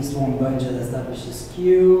 at least one bunch that establishes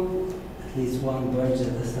Q, at least one bunch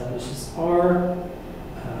that establishes R,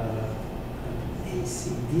 A,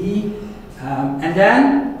 C, D. And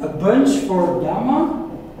then a bunch for gamma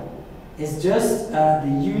is just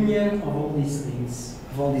the union of all these things,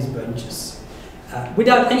 of all these bunches.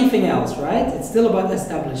 Without anything else, right? It's still about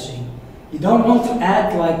establishing. You don't want to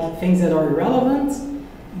add like things that are irrelevant,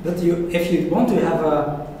 but if you want to have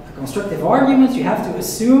a constructive argument, you have to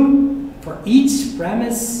assume for each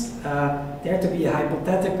premise there to be a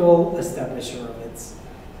hypothetical establisher of it.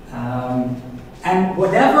 And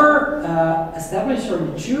whatever establisher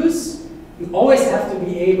you choose, you always have to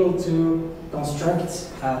be able to construct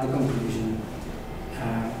the conclusion.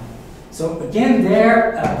 So again,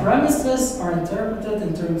 there premises are interpreted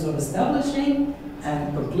in terms of establishing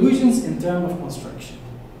and conclusions in terms of construction.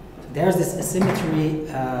 So there's this asymmetry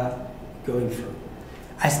going through.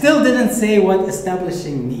 I still didn't say what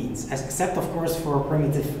establishing means, except of course for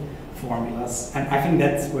primitive formulas, and I think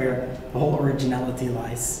that's where the whole originality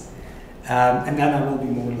lies. And then I will be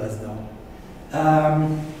more or less done.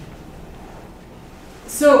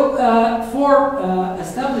 So for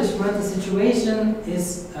establishment, the situation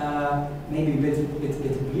is maybe a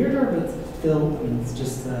bit weirder, but still, I mean, it's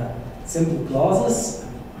just simple clauses.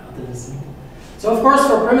 So of course,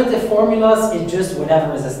 for primitive formulas, it's just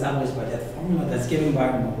whatever is established by that formula that's given by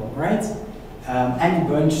a model, right? Any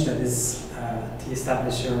bunch that is the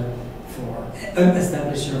establisher for an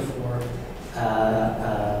establisher for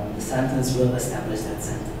the sentence will establish that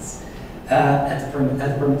sentence at the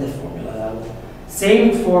primitive formula level.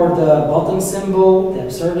 Same for the bottom symbol, the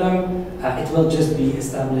absurdum. It will just be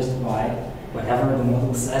established by whatever the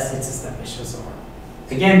model says its establishers are.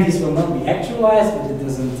 Again, these will not be actualized, but it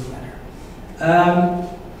doesn't matter.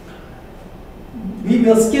 We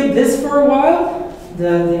will skip this for a while,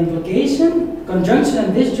 the implication. Conjunction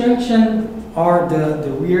and disjunction are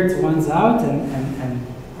the weird ones out and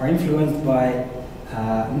are influenced by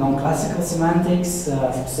non-classical semantics,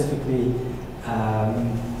 specifically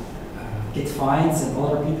CEFISES and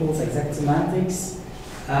other people's exact semantics.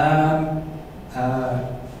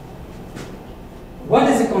 What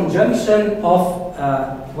is a conjunction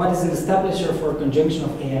of, what is an establisher for a conjunction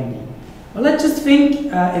of A and B? Well, let's just think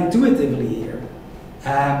intuitively here.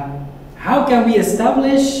 How can we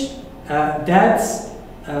establish that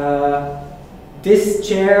this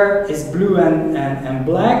chair is blue and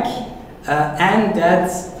black, and that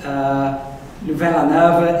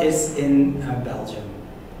Louvain-la-Neuve is in Belgium?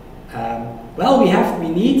 Well, we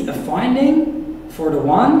need a finding for the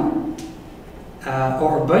one,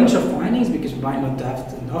 or a bunch of findings, because we might not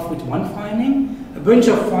have enough with one finding. A bunch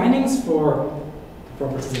of findings for the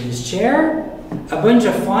properties of this chair, a bunch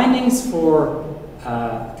of findings for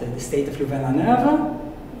the state of Louvain-la-Neuve,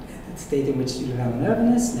 the state in which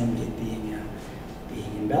Louvain-la-Neuve is, namely it being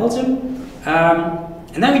in Belgium.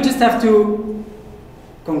 And then we just have to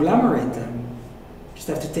conglomerate them. Just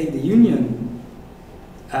have to take the union.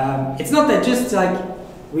 It's not that just like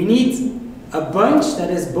we need a bunch that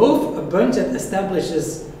is both a bunch that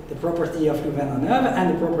establishes the property of Louvain-la-Neuve and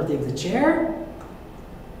the property of the chair.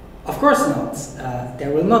 Of course not.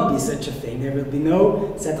 There will not be such a thing. There will be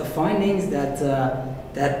no set of findings that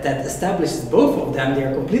establishes both of them. They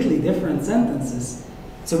are completely different sentences.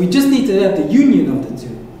 So we just need to have the union of the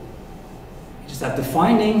two. We just have the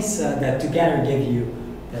findings that together give you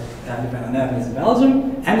that Louvain-la-Neuve is in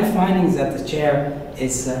Belgium, and the findings that the chair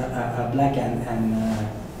is black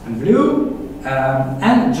and blue,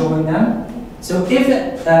 and join them. So if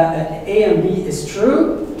A and B is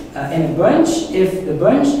true in a bunch, if the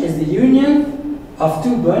bunch is the union of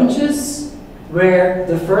two bunches where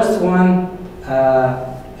the first one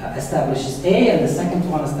establishes A and the second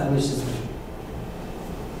one establishes B.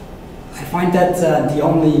 I find that the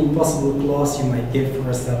only possible clause you might give for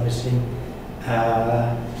establishing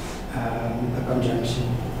a conjunction.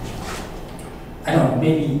 I don't know,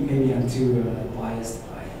 maybe I'm too biased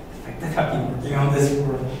by the fact that I've been working on this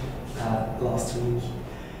for last week.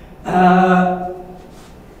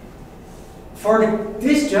 For the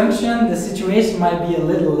disjunction, the situation might be a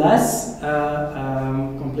little less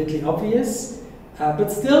completely obvious,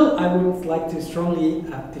 but still I would like to strongly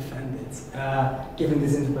defend it, given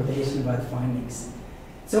this interpretation about findings.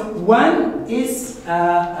 So when is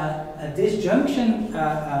a disjunction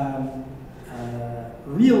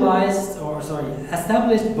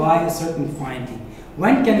established by a certain finding?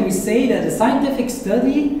 When can we say that a scientific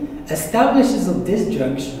study establishes a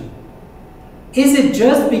disjunction? Is it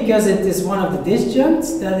just because it is one of the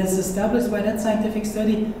disjuncts that is established by that scientific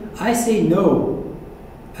study? I say no.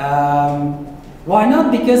 Why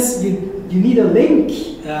not? Because you need a link.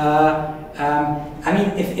 I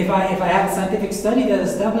mean, if I have a scientific study that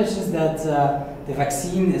establishes that the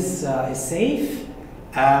vaccine is safe,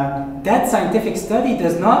 that scientific study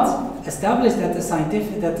does not establish that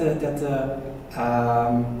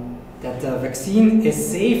the vaccine is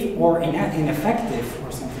safe or ineffective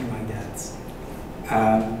or something like that.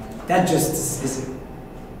 That just is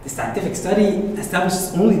the scientific study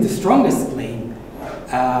establishes only the strongest claim.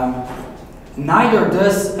 Neither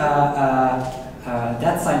does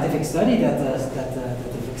that scientific study that the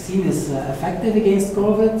vaccine is effective against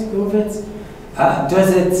COVID. Does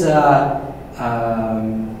it?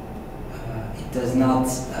 It does not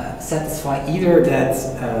satisfy either that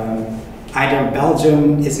either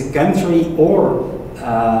Belgium is a country or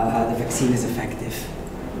the vaccine is effective.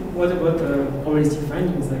 What about probabilistic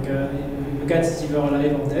findings? Like the cat is either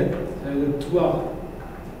alive or dead. The two are,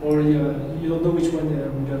 or you don't know which one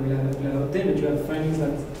will obtain, but you have findings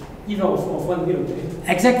that either of one will obtain.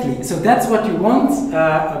 Exactly. So that's what you want: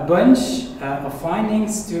 a bunch of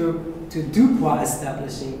findings to do qua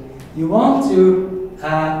establishing. You want to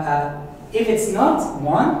if it's not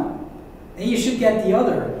one, then you should get the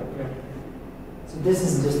other. So this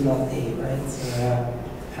is just not A, right? So,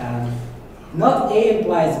 not A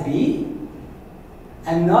implies B,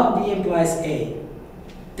 and not B implies A.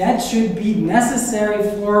 That should be necessary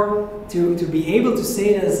to be able to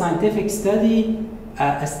say that a scientific study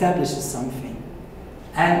establishes something.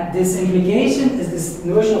 And this implication is this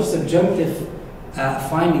notion of subjunctive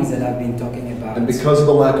findings that I've been talking about. And because of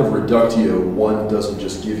the lack of reductio, 1 doesn't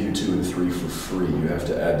just give you 2 and 3 for free. You have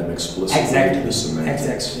to add them explicitly to the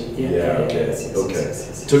semantics. Exactly. Okay.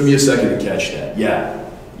 Yes. Took me a second to catch that. Yeah.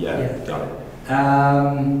 Got it.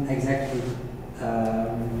 Exactly.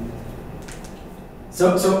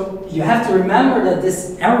 So you have to remember that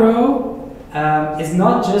this arrow is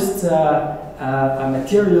not just a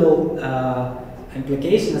material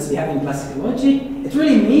implication as we have in classical logic. It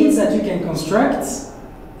really means that you can construct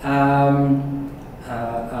an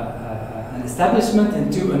establishment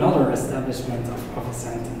into another establishment of a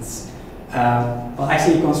sentence. Well,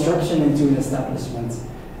 actually, a construction into an establishment.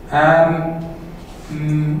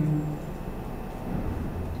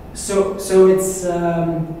 So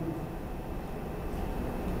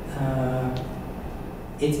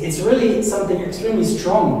it's really something extremely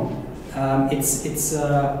strong. It's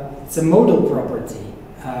a modal property.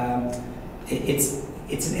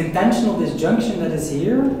 It's an intentional disjunction that is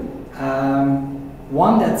here.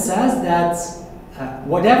 One that says that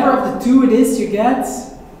whatever of the two it is you get,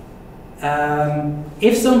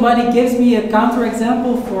 if somebody gives me a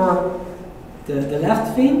counterexample for the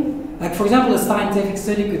left thing, like for example, a scientific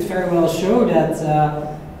study could very well show that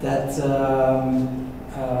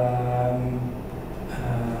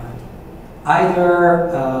either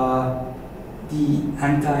the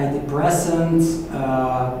antidepressant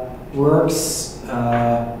works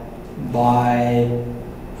by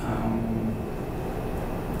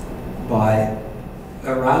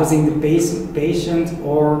arousing the patient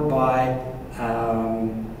or by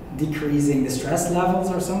decreasing the stress levels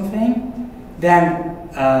or something, then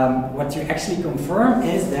what you actually confirm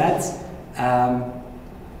is that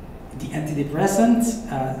the antidepressant,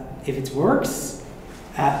 if it works,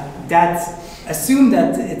 that assume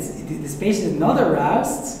that this patient is not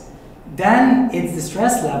aroused, then it's the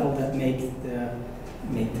stress level that make the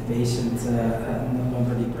patient no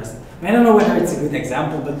longer depressed. I don't know whether it's a good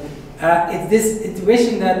example, but it's this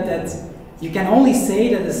intuition that you can only say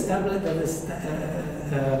that a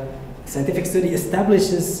scientific study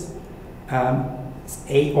establishes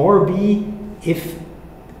A or B if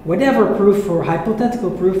whatever proof or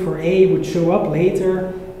hypothetical proof for A would show up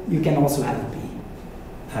later, you can also have B.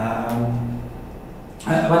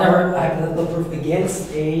 Whatever hypothetical proof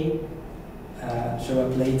against A show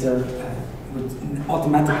up later would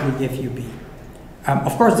automatically give you B.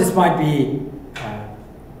 Of course, this might be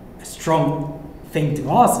a strong thing to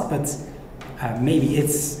ask, but maybe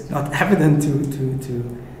it's not evident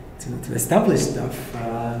to establish stuff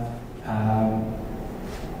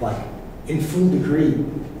like in full degree.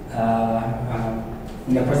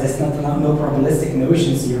 Of course, there's no probabilistic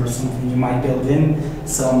notions here or something. You might build in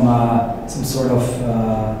some sort of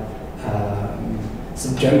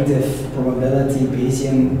subjunctive probability,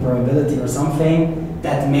 Bayesian probability or something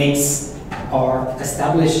that makes or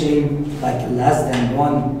establishing like less than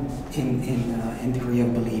 1 in degree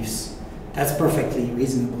of beliefs. That's perfectly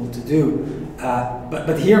reasonable to do.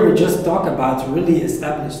 But here we just talk about really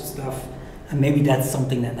established stuff, and maybe that's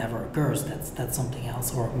something that never occurs. That's something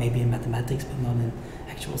else, or maybe in mathematics, but not in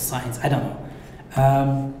actual science. I don't know.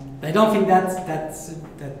 But I don't think that's.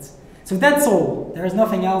 So that's all. There is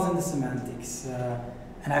nothing else in the semantics,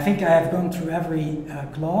 and I think I have gone through every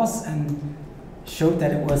clause and showed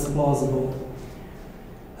that it was plausible.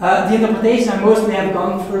 The interpretation I mostly have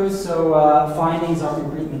gone through, so findings are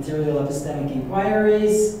concrete material epistemic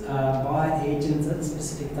inquiries by agents at a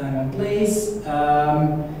specific time and place.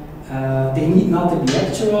 They need not to be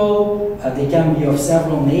actual, they can be of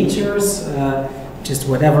several natures, just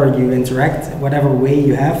whatever you interact, whatever way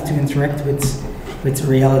you have to interact with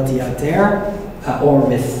reality out there, or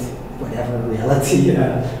with whatever reality you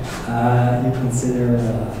consider.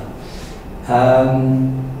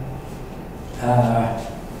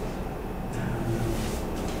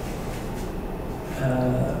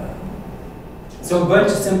 So a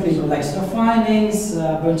bunch is simply a collection of findings,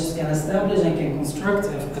 bunches can establish and can construct.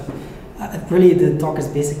 Really, the talk is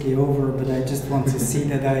basically over, but I just want to see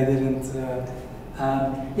that I didn't.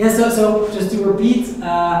 So just to repeat,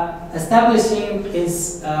 establishing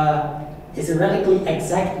is a radically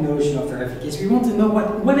exact notion of verification. We want to know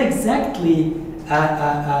what exactly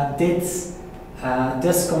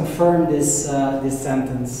does confirm this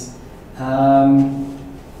sentence.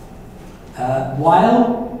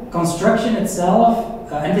 While construction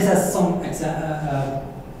itself, and this has some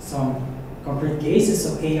concrete cases,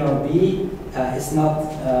 so A or B is not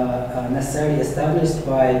necessarily established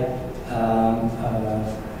by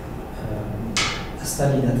a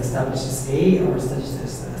study that establishes A or a study that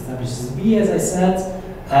establishes B, as I said,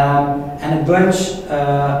 and a bunch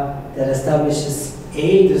that establishes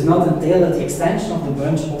A does not entail that the extension of the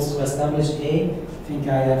bunch also establish A. I think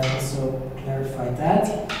I have also clarified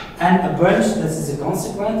that. And a bunch, this is a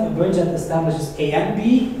consequent, a bunch that establishes A and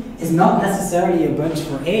B is not necessarily a bunch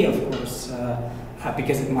for A, of course,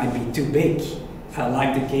 because it might be too big,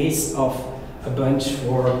 like the case of a bunch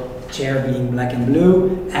for chair being black and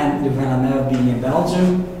blue and Louvain-la-Neuve being in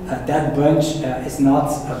Belgium. That bunch is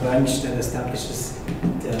not a bunch that establishes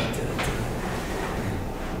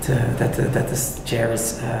that the chair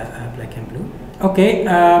is black and blue. Okay,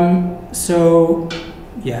 so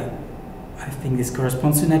yeah, I think this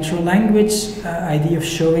corresponds to natural language, idea of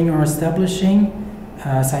showing or establishing.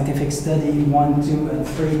 Scientific study 1, 2, and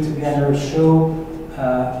 3 together show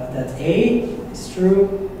that A is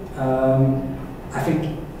true. I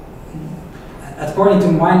think, according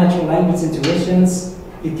to my natural language intuitions,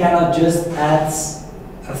 you cannot just add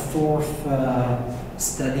a fourth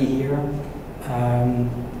study here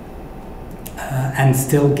and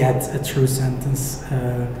still get a true sentence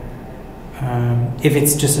if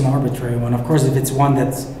it's just an arbitrary one. Of course, if it's one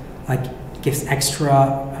that like gives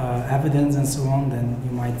extra evidence and so on, then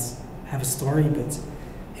you might have a story, but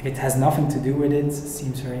if it has nothing to do with it, it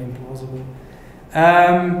seems very implausible.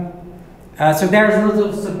 So there's a lot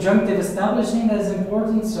of subjunctive establishing that is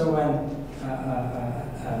important. So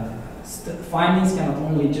findings cannot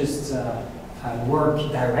only just work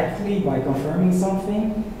directly by confirming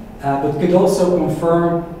something, but could also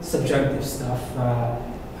confirm subjunctive stuff,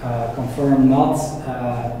 confirm not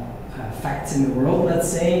facts in the world, let's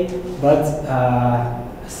say, but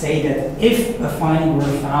say that if a finding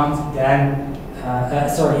were found, then,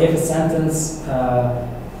 if a sentence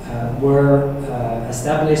were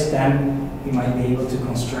established, then we might be able to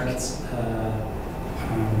construct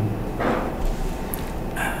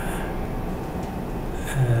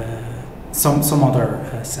some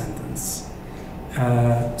other sentence.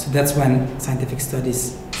 So that's when scientific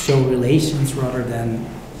studies show relations rather than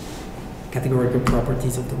categorical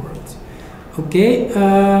properties of the world. Okay,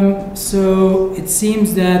 so it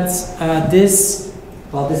seems that this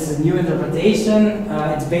is a new interpretation.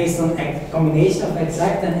 It's based on a combination of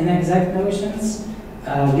exact and inexact notions.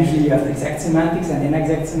 Usually you have exact semantics and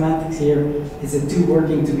inexact semantics. Here is the two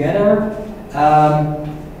working together.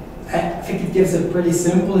 I think it gives a pretty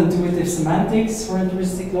simple intuitive semantics for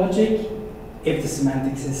intuitionistic logic, if the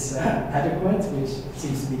semantics is adequate, which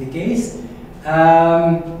seems to be the case.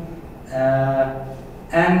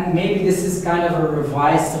 And maybe this is kind of a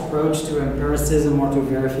revised approach to empiricism or to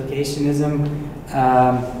verificationism,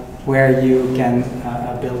 where you can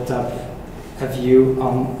build up a view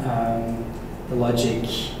on the logic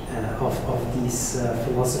of these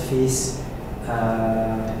philosophies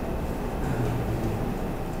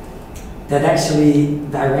that actually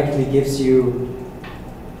directly gives you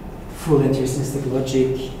full intuitionistic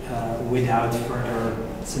logic without further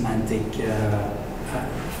semantic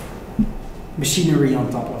machinery on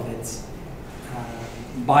top of it,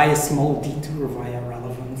 by a small detour via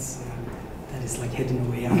relevance that is like hidden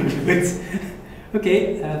away under it.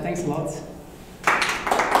 Okay, thanks a lot.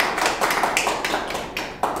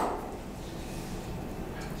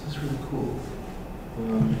 This is really cool.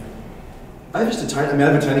 I have just a tiny. I mean,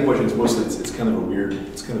 I have a tiny question. It's mostly it's kind of a weird.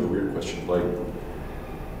 It's kind of a weird question. Like,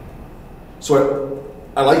 so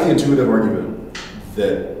I like the intuitive argument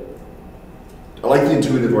that. I like the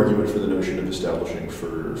intuitive argument for the notion of establishing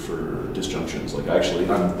for disjunctions. Like, actually,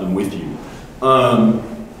 I'm with you.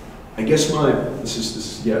 I guess this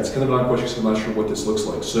is it's kind of an odd question because I'm not sure what this looks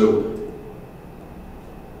like. So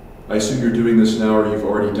I assume you're doing this now or you've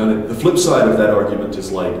already done it. The flip side of that argument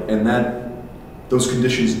is like, and those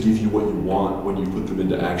conditions give you what you want when you put them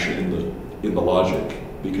into action in the logic,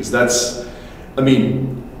 because that's, I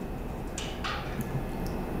mean,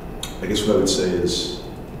 I guess what I would say is.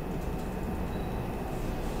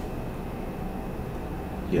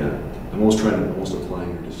 Yeah, I'm almost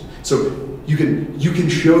applying your so you can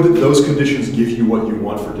show that those conditions give you what you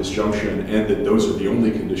want for disjunction, and that those are the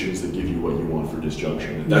only conditions that give you what you want for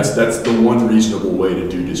disjunction. And that's the one reasonable way to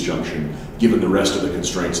do disjunction, given the rest of the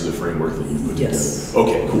constraints of the framework that you put together.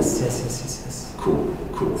 Okay, cool. Yes. Cool.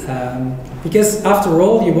 Because after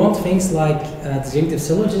all, you want things like disjunctive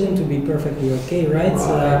syllogism to be perfectly okay, right?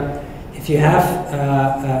 If you have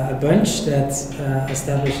a bunch that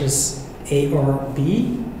establishes A or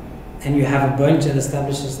B, and you have a bunch that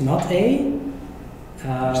establishes not A,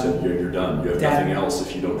 Except you're done. You have nothing else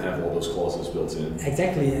if you don't have all those clauses built in.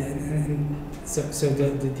 Exactly. And so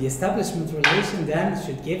the establishment relation then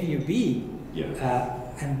should give you B. Yeah.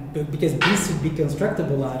 Because B should be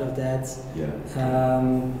constructible out of that. Yeah.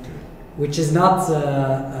 Which is not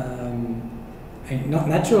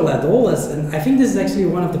natural at all. And I think this is actually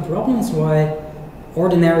one of the problems why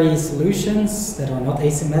ordinary solutions that are not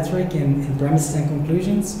asymmetric in premises and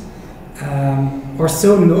conclusions are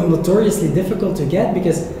so notoriously difficult to get,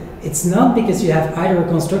 because it's not because you have either a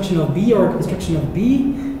construction of B or a construction of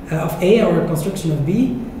B, of A or a construction of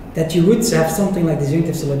B, that you would have something like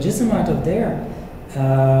disjunctive syllogism out of there.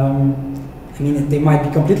 I mean, they might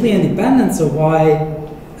be completely independent, so why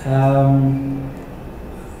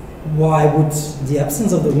would the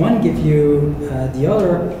absence of the one give you the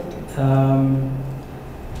other?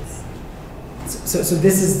 So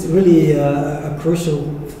this is really a crucial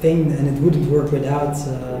thing, and it wouldn't work without.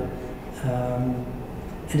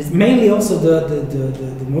 And it's mainly also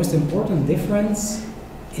the most important difference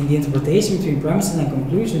in the interpretation between premises and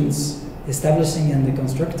conclusions, establishing and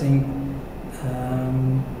deconstructing.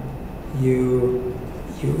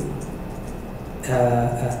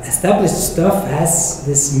 Established stuff has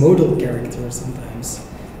this modal character sometimes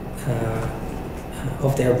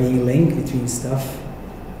of there being a link between stuff,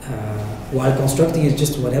 while constructing is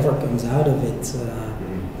just whatever comes out of it,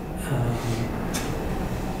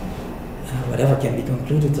 whatever can be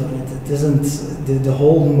concluded on it. It doesn't, the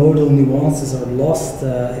whole modal nuances are lost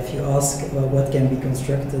if you ask what can be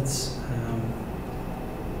constructed.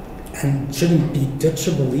 And shouldn't be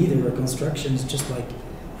touchable either. A construction is just like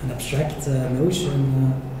an abstract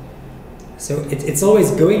notion. So it's always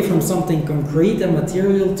going from something concrete and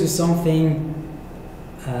material to something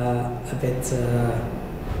a bit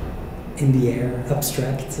in the air,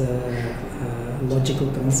 abstract, logical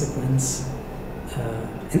consequence.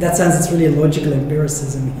 In that sense, it's really a logical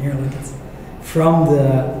empiricism here. Like it's from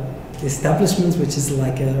the establishment, which is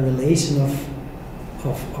like a relation of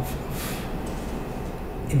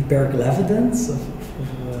empirical evidence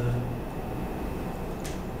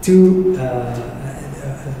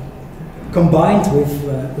combined with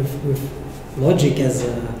logic as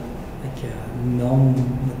a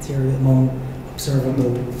non-material,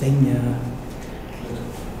 non-observable thing.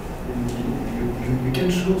 You can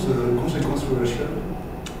show the consequence relation.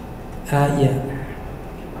 Yeah.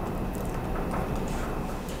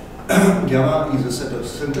 Gamma is a set of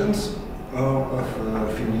sentence or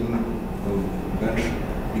of filling of bunch,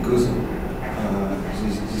 because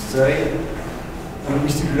this say we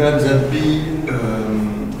stipulate that B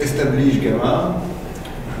establish gamma,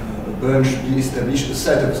 a bunch B establish a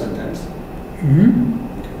set of sentence.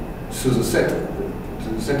 So the set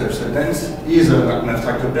of sentence is an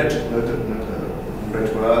abstract object, not a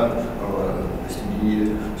complete one or a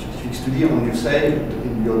scientific study. And you say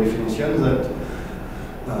in your definition that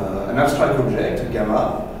an abstract object,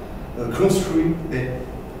 gamma, construct A.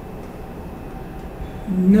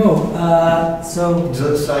 No, so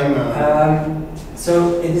the same.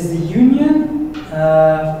 So it is the union.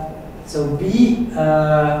 So B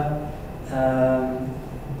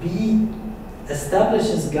B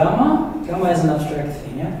establishes gamma. Gamma is an abstract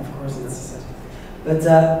thing, yeah. Of course, it's a set. But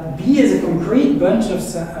B is a concrete bunch of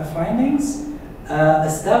findings.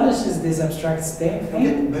 Establishes this abstract thing.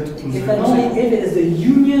 Okay, but if and only if it is the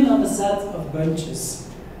union of a set of bunches.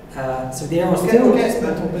 So there are still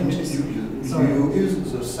but bunches. You use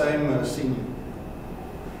the same thing.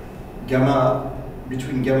 Gamma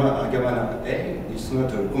between gamma and A. It's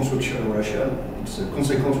not a construction relation. It's a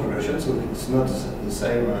consequence relation. So it's not the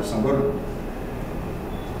same symbol.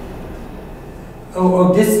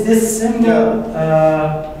 Oh, this symbol.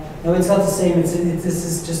 Yeah. No, it's not the same. This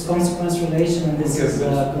is just consequence relation, and this is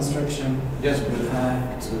construction. Yes, but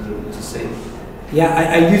it's the same. Yeah,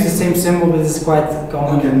 I use the same symbol, but it's quite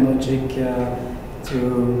common in logic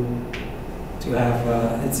to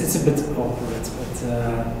have. It's a bit awkward, but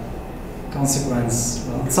consequence.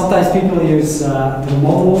 Well, sometimes people use the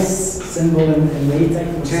models symbol in LaTeX,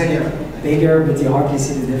 which is bigger, but you hardly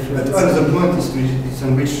see the difference. But another point is it's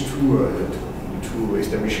on which to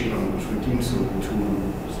establishing on teams so to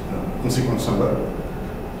consequence symbol.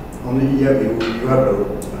 Only you have a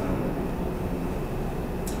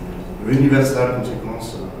universal consequence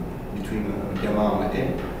between gamma and A.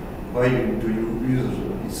 Why do you use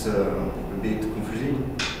it's a bit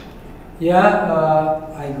confusing? Yeah,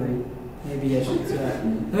 I agree. Maybe I should.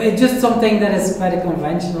 It's just something that is quite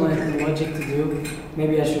conventional in logic to do.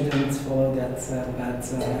 Maybe I shouldn't follow that bad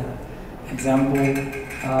example.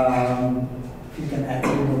 you can add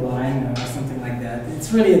here a line or something like that.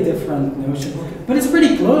 It's really a different notion, but it's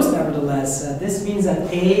pretty close nevertheless. This means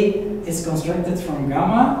that A is constructed from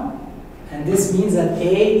gamma, and this means that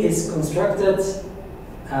A is constructed,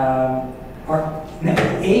 A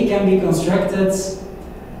can be constructed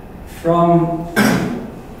from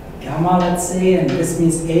gamma, let's say, and this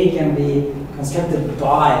means A can be constructed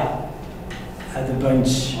by the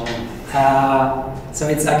bunch. So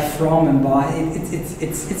it's like from and by.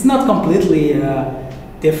 It's not completely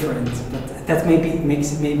different, but that maybe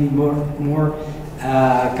makes it maybe more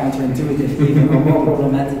counterintuitive even, or more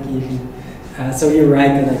problematic even. So you're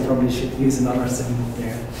right that I probably should use another symbol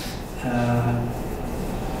there.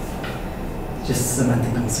 Just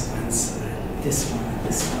semantic consequence. This one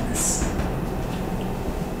is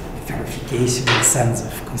verification in the sense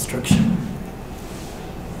of construction.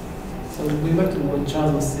 So going back to what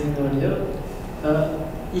Charles was saying earlier,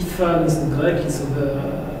 if it's correct, it's a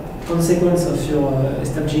consequence of your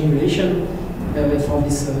establishing relation for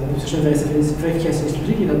this social verification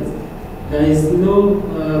strategy, that there is no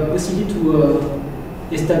possibility to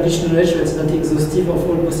establish knowledge that's not exhaustive of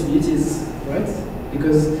all possibilities, right?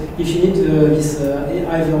 Because if you need this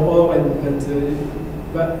either or,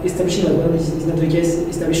 but establishing that one is not the case,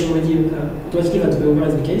 establishing already automatically that the other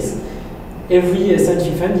is the case, every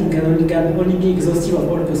scientific finding can only be exhaustive of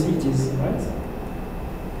all possibilities, right?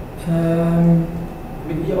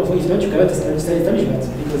 If not, you cannot establish that,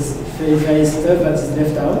 because if there is stuff that is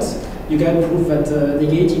left out, you can prove that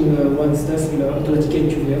negating one stuff will automatically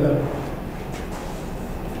to the other.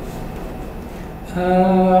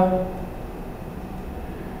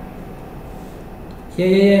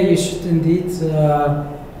 Yeah, you should indeed.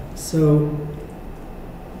 So,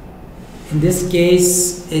 in this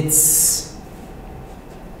case, it's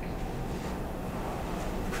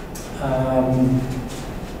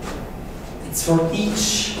for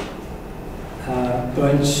each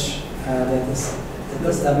bunch that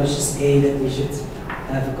establishes A that we should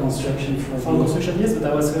have a construction for B. For construction, yes,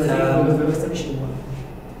 but I was thinking of the establishing one.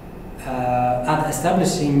 At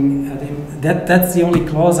establishing, that's the only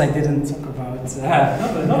clause I didn't talk about. The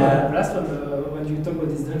last one, when you talk about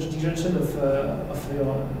this disjunction of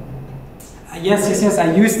your... Yes,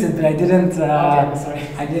 I used it, but I didn't. Okay, sorry.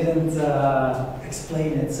 I didn't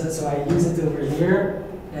explain it. So I use it over here.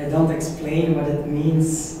 I don't explain what it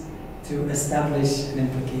means to establish an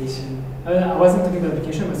implication. I wasn't talking about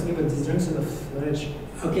application. I was talking about disjunction of knowledge.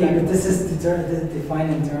 Okay, but this is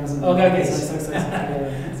defined in terms of. Okay, sorry.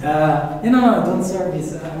 No, don't sorry.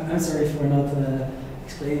 I'm sorry for not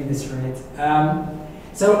explaining this right.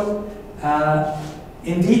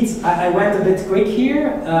 Indeed, I went a bit quick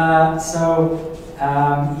here.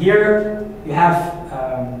 Here you have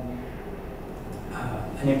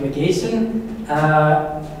an implication,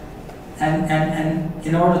 and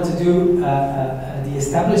in order to do the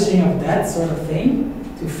establishing of that sort of thing,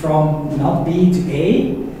 from not B to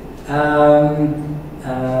A,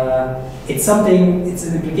 it's an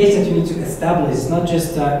implication that you need to establish. It's not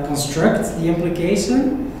just construct the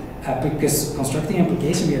implication, because constructing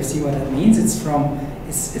implication, we have seen what that means. It's from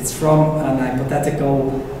an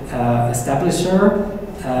hypothetical establisher.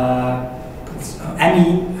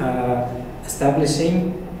 Any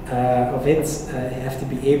establishing of it, you have to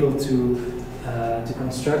be able to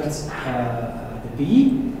construct the B.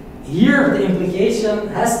 Here, the implication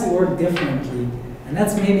has to work differently, and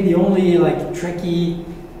that's maybe the only tricky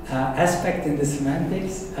aspect in the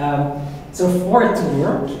semantics. So for it to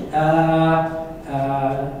work,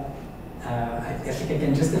 I think I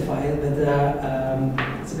can justify it, but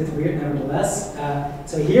it's a bit weird nevertheless.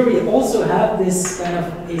 So here we also have this kind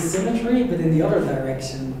of asymmetry, but in the other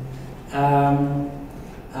direction.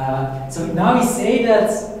 So now we say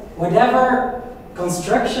that whatever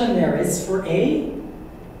construction there is for A,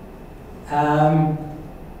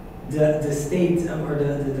 the state or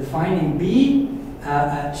the defining B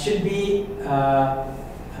should be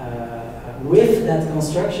with that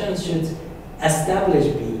construction should establish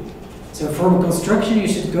B. So from construction you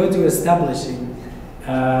should go to establishing,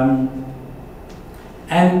 and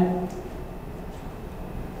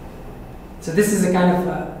so this is a kind of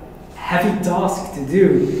a heavy task to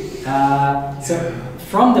do. So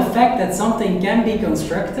from the fact that something can be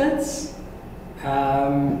constructed,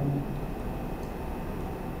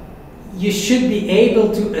 you should be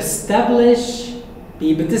able to establish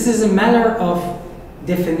B, but this is a matter of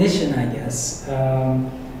definition, I guess,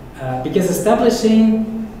 because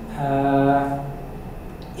establishing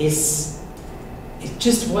is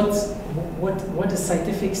just what a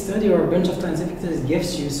scientific study or a bunch of scientific studies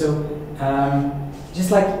gives you. So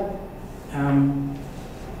just like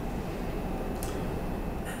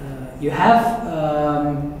you have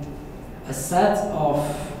a set of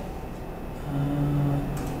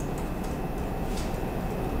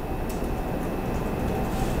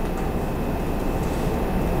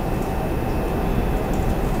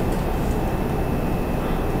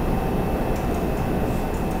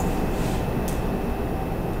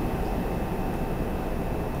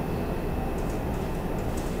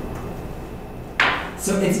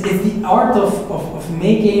so it's the art of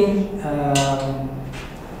making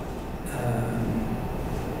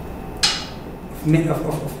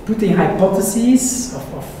of putting hypotheses,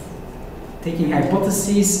 of taking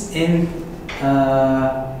hypotheses in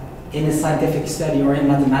a scientific study or in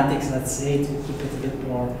mathematics, let's say, to keep it a bit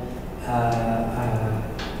more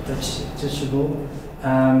touchable.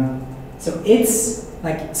 So it's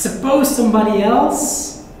like, suppose somebody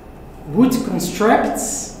else would construct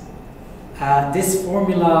this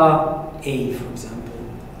formula A, for example,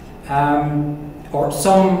 or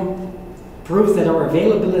some proof that are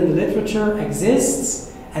available in the literature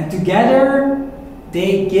exists, and together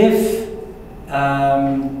they give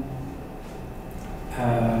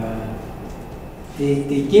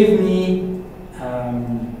they give me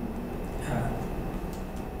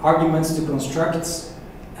arguments to construct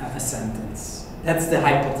a sentence. That's the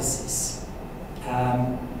hypothesis.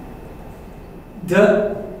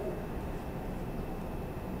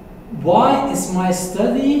 Why is my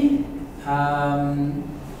study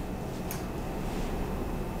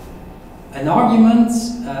an argument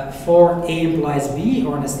for A implies B,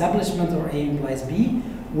 or an establishment or A implies B?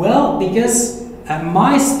 Well, because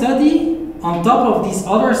my study, on top of these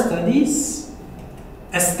other studies,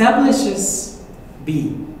 establishes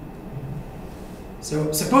B.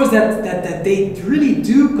 So suppose that they really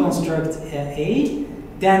do construct A,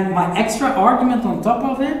 then my extra argument on top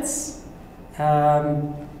of it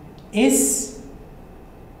is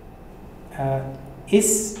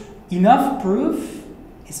enough proof,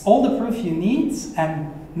 is all the proof you need, and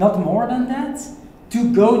not more than that,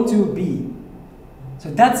 to go to B. So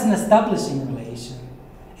that's an establishing relation.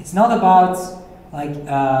 It's not about like,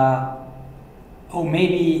 oh,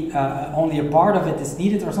 maybe only a part of it is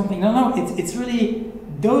needed or something. No, it's really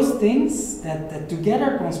those things that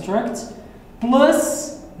together construct,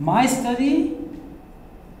 plus my study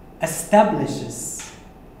establishes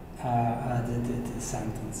the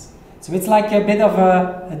sentence. So it's like a bit of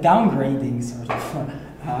a downgrading sort of.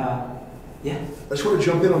 Yeah. I just want to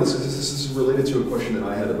jump in on this because this is related to a question that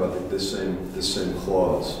I had about this same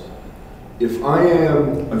clause. If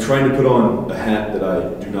I'm trying to put on a hat that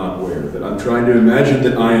I do not wear, that I'm trying to imagine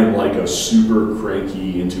that I am like a super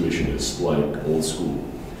cranky intuitionist, like old school,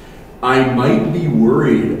 I might be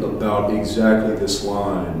worried about exactly this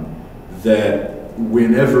line, that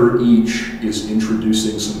whenever each is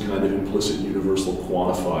introducing some kind of implicit universal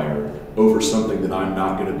quantifier over something that I'm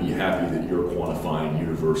not going to be happy that you're quantifying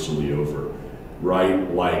universally over,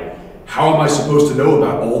 right? Like, how am I supposed to know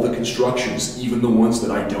about all the constructions, even the ones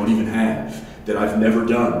that I don't even have, that I've never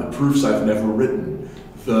done, the proofs I've never written,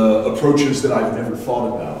 the approaches that I've never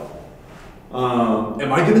thought about?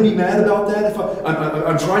 Am I going to be mad about that? If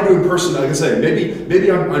I'm trying to impersonate, like I say,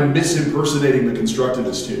 maybe I'm misimpersonating the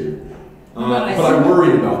constructivist here. But I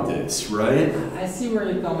worry about this, right? I see where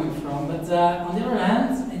you're coming from, but on the other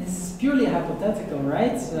hand, it's purely hypothetical,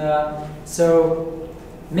 right? So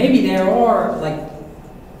maybe there are, like,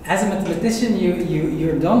 as a mathematician,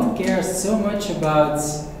 you don't care so much about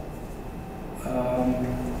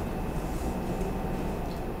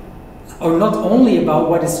or not only about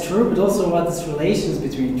what is true, but also what is relations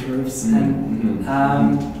between truths and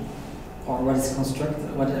or what is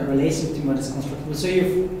constructed, what a relation between what is constructible. So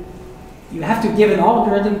you have to give an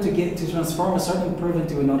algorithm to transform a certain proof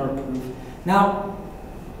into another proof. Now,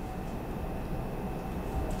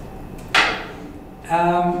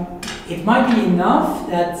 it might be enough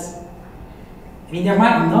that, I mean, there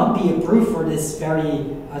might not be a proof for this very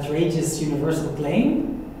outrageous universal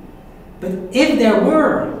claim, but if there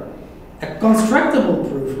were a constructible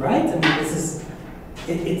proof, right? I mean, this is,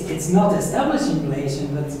 it's not the establishing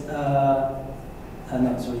relation, but,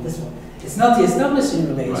 no, sorry, this one. It's not the establishing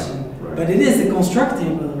relation, right. But it is the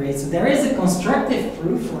constructible relation. So there is a constructive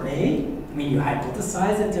proof for A. I mean, you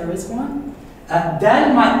hypothesize that there is one.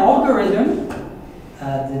 Then my algorithm,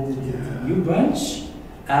 the new bunch,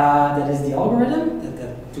 that is the algorithm,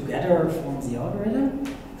 that together forms the algorithm,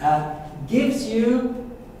 gives you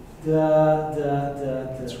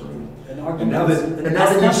That's right. An argument. And now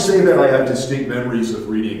that you say that, I have distinct memories of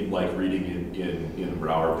reading in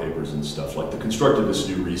Brouwer papers and stuff. Like, the constructivists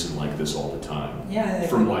do reason like this all the time. Yeah.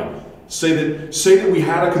 From like Say that we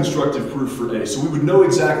had a constructive proof for A, so we would know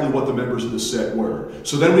exactly what the members of the set were.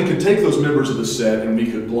 So then we could take those members of the set and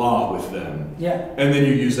we could blah with them. Yeah. And then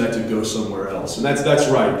you use that to go somewhere else. And that's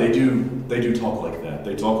right. They do talk like that.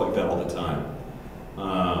 They talk like that all the time.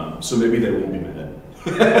 So maybe they won't be mad.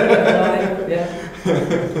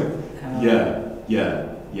 Yeah.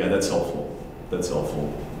 That's helpful. That's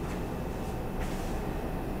helpful.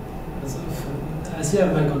 I see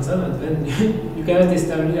my concern that when you cannot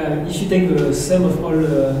establish, if you take the sum of all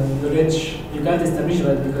knowledge, you can't establish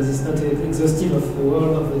that because it's not exhaustive of the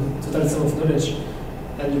world of the total sum of knowledge.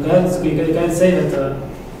 And you can't say that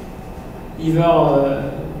either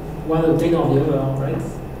one obtained or the other, right?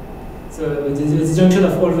 So the disjunction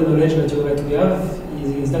of all the knowledge that we have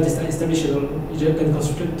is not establishable. You just can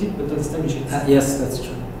construct it, but not establish it. Yes, that's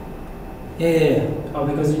true. Yeah.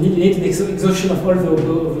 Because you need an exhaustion of all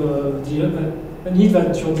you need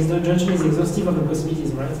that your disjunction is exhaustive of the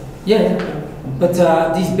possibilities, right? Yeah. But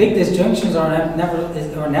these big disjunctions are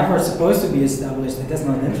never supposed to be established. It is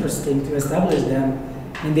not interesting to establish them.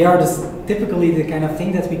 And they are typically the kind of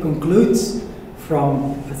thing that we conclude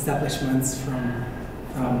from establishments, from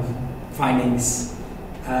findings.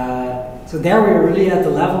 So there we're really at the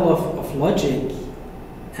level of logic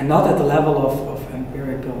and not at the level of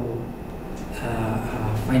empirical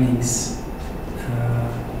findings.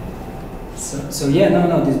 So yeah,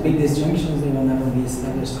 no, these big disjunctions, they will never be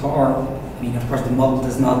established. Or, I mean, of course, the model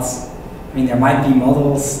does not. I mean, there might be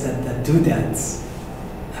models that do that.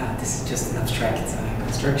 This is just an abstract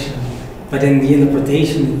construction. But in the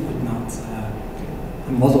interpretation, it would not.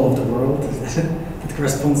 The model of the world that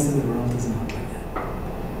corresponds to the world is not like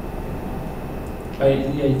that.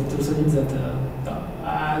 It also means that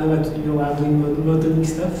I know that I'm doing modeling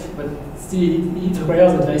stuff, but still it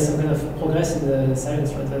requires that there is some kind of progress in the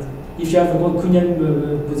science, right? That if you have a Kuhnian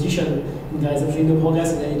position, there is actually no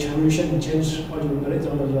progress in each revolution, you change all your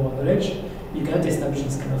knowledge, you cannot establish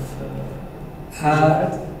this kind of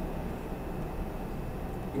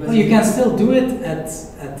well, you can still do it at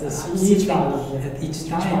each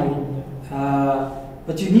time.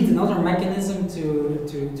 But you need another mechanism to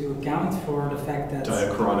account for the fact that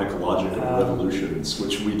diachronic logic of revolutions,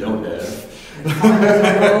 which we don't have. Findings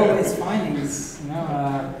are always findings.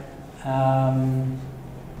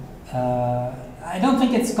 I don't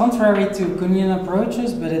think it's contrary to Kuhnian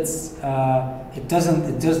approaches, but it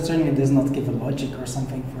certainly does not give a logic or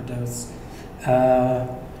something for those.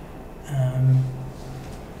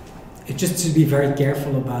 It just should be very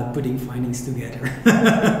careful about putting findings together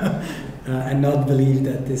and not believe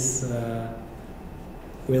that this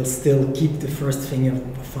will still keep the first thing of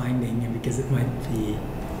finding, because it might be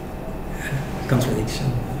a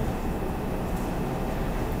contradiction.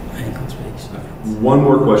 Any contradiction. One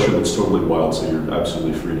more question that's totally wild, so you're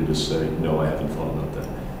absolutely free to just say, no, I haven't thought about that.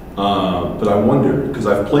 But I wonder, because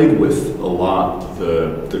I've played with a lot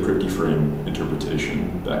the crypty frame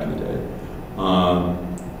interpretation back in the day.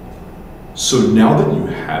 So now that you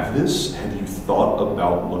have this, have you thought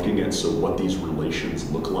about looking at what these relations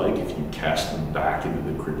look like if you cast them back into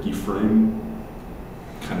the crypty frame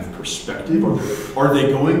kind of perspective? Are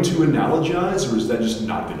they going to analogize, or is that just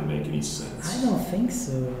not going to make any sense? I don't think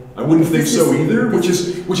so. I wouldn't think so either, which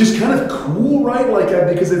is kind of cool, right?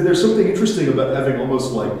 Because there's something interesting about having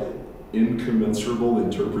almost like incommensurable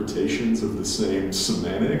interpretations of the same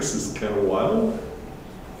semantics. Is kind of wild.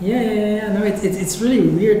 Yeah. No, it's really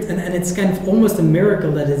weird, and it's kind of almost a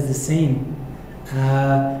miracle that it's the same.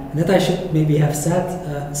 That I should maybe have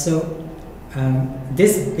said.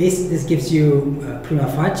 This gives you prima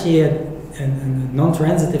facie a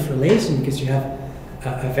non-transitive relation, because you have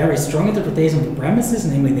a very strong interpretation of the premises,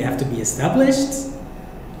 namely they have to be established,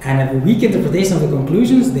 and a weak interpretation of the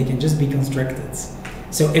conclusions, they can just be constructed.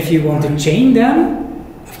 So if you want to chain them,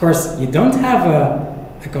 of course you don't have a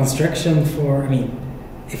construction for. I mean,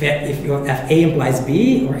 if you have A implies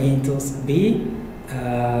B, or A entails B,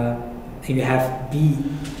 and you have B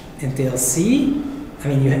entails C, I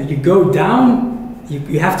mean, you go down,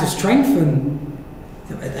 you have to strengthen.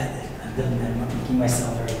 I'm not making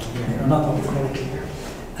myself very clear, or not very clear.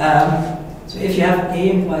 So if you have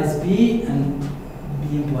A implies B and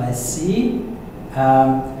B implies C,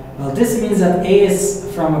 well, this means that A is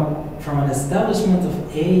from an establishment of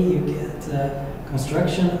A, you get a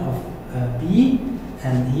construction of B.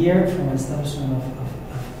 And here, from an establishment of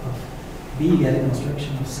B, you get a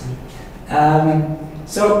construction of C.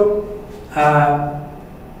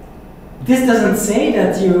 This doesn't say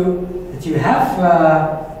that you have.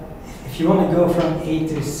 If you want to go from A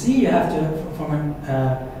to C, you have to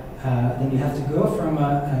then you have to go from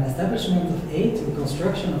an establishment of A to the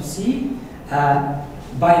construction of C.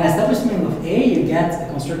 by an establishment of A, you get a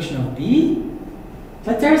construction of B,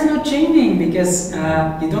 but there's no chaining because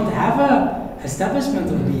you don't have a establishment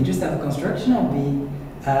of B, you just have a construction of B.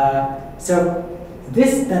 So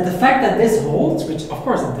the fact that this holds, which of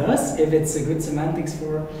course it does, if it's a good semantics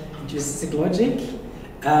for intuitionistic logic,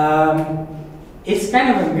 it's kind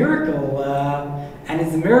of a miracle, and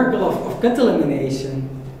it's a miracle of cut elimination.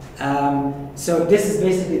 So this is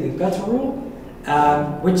basically the cut rule,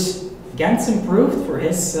 which Gentzen proved for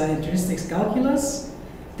his intuitionistic calculus,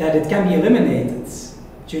 that it can be eliminated.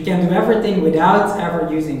 So you can do everything without ever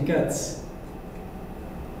using cuts.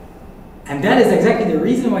 And that is exactly the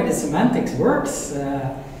reason why the semantics works.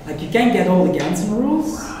 Like you can get all the Gentzen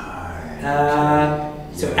rules.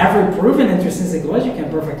 So every proof in intuitionistic logic you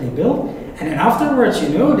can perfectly build. And then afterwards you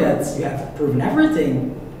know that you have proven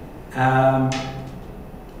everything.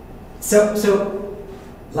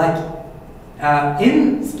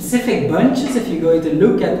 In specific bunches, if you go to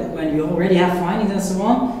look at when you already have findings and so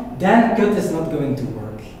on, then cut is not going to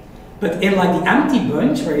work. But in like the empty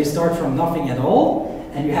bunch, where you start from nothing at all,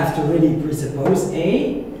 and you have to really presuppose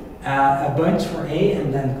a bunch for A,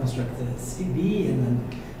 and then construct a B,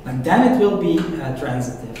 and then it will be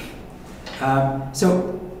transitive.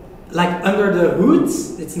 So, like under the hood,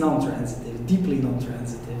 it's non-transitive, deeply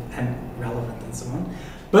non-transitive, and relevant, and so on.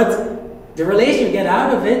 But the relation you get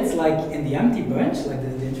out of it, like in the empty bunch, like the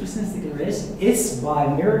intuitionistic relation, is by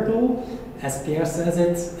miracle, as Pierre says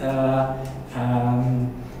it,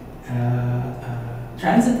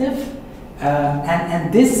 transitive.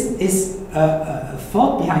 And this is a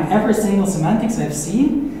thought behind every single semantics I've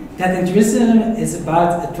seen, that intuitionism is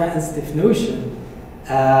about a transitive notion.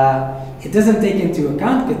 It doesn't take into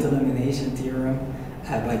account cut elimination theorem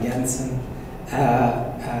by Gentzen.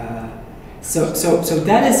 So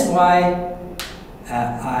that is why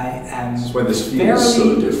I am That's why this field is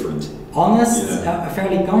so different. Honest,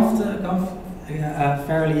 Yeah.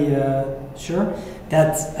 fairly sure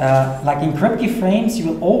that like in Kripke frames you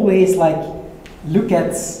will always like look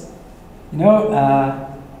at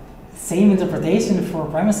same interpretation for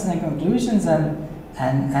premises and conclusions and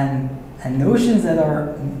notions that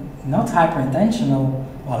are not hyperintentional.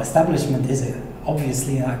 Well, establishment is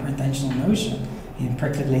obviously a hyperintentional notion. In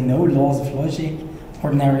practically no laws of logic,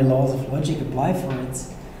 ordinary laws of logic apply for it.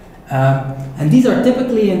 And these are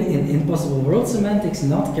typically in possible world semantics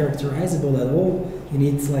not characterizable at all. You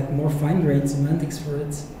need like more fine-grained semantics for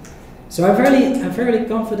it. So I'm fairly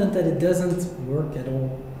confident that it doesn't work at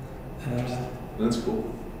all. That's cool.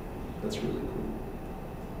 That's really cool.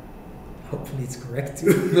 Hopefully it's correct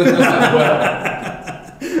too.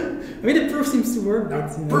 I mean, the proof seems to work. But,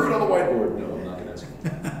 prove it on the whiteboard. No, I'm not going to ask you.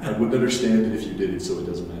 I wouldn't understand it if you did it, so it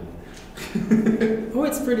doesn't matter. Oh,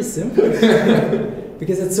 it's pretty simple.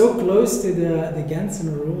 Because it's so close to the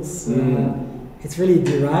Gentzen rules. It's really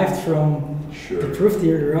derived from the proof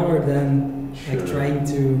theory rather than like trying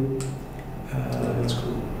to. That's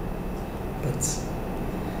cool. But.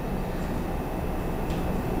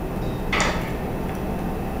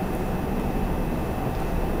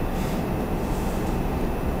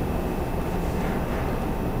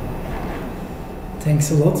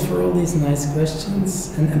 Thanks a lot for all these nice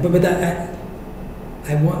questions. But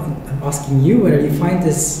I'm asking you whether you find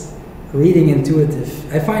this reading intuitive.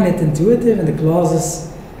 I find it intuitive, and the clauses,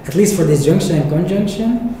 at least for disjunction and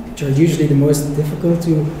conjunction, which are usually the most difficult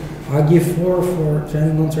to argue for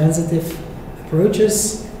non-transitive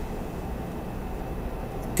approaches,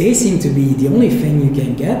 they seem to be the only thing you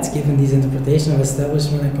can get given these interpretations of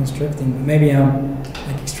establishment and constructing. Maybe I'm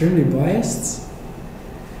like extremely biased.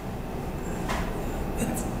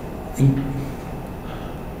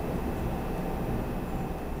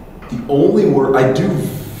 The only word I do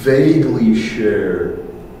vaguely share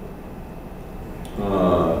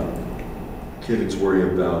Kevin's worry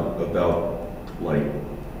about like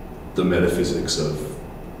the metaphysics of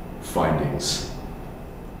findings,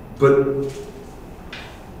 but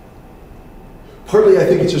partly I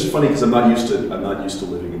think it's just funny because I'm not used to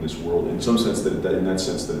living in this world. In some sense, that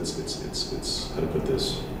it's how to put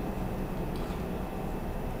this.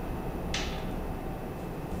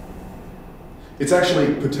 It's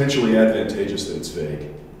actually potentially advantageous that it's vague.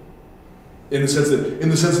 In the sense that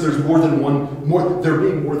there's there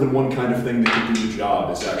being more than one kind of thing that can do the job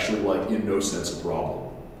is actually like in no sense a problem,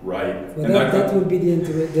 right? Well, that would be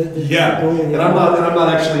the yeah. goal. And I'm not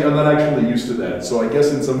actually used to that. So I guess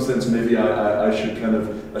in some sense maybe I should kind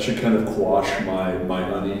of quash my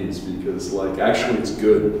unease because like actually it's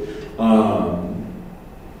good.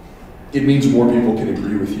 It means more people can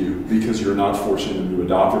agree with you because you're not forcing them to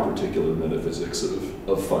adopt a particular metaphysics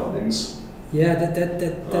of findings. Yeah,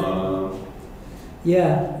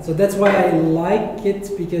 Yeah, so that's why I like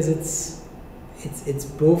it, because it's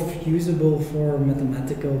both usable for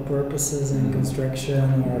mathematical purposes and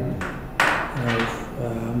construction, or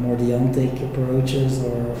more deontic approaches,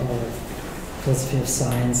 or philosophy of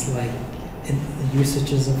science, like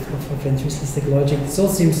usages of intuitionistic logic. It all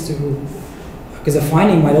seems to, because a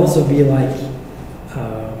finding might also be like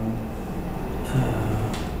a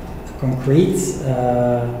concrete,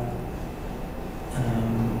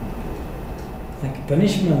 like a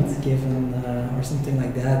punishment given, or something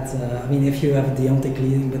like that. I mean, if you have a deontic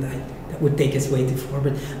leading, but that would take us way too far.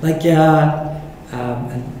 But like, and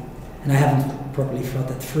I haven't properly thought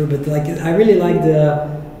that through. But like, I really like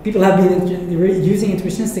people have been using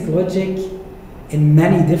intuitionistic logic in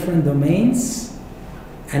many different domains,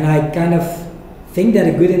 and I kind of think that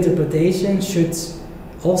a good interpretation should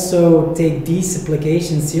also take these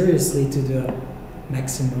applications seriously to the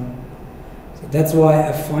maximum. So that's why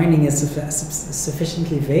a finding is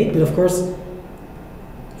sufficiently vague, but of course,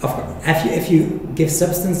 if you give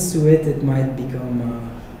substance to it, it might become more.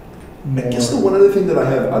 I guess the one other thing that I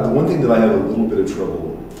have, the one thing that I have a little bit of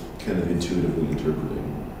trouble kind of intuitively interpreting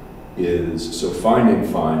is, so finding,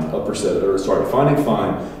 find, upper set, or sorry, finding,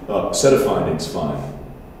 find, set of findings, find,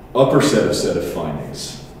 upper set of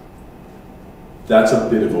findings. That's a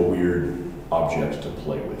bit of a weird object to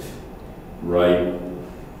play with, right?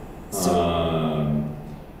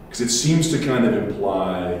 Because it seems to kind of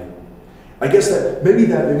imply, I guess that maybe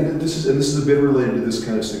this is a bit related to this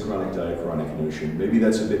kind of synchronic diachronic notion. Maybe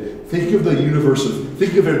that's a bit. Think of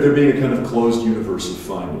there being a kind of closed universe of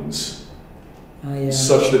findings, Yeah.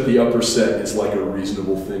 such that the upper set is like a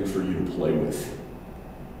reasonable thing for you to play with.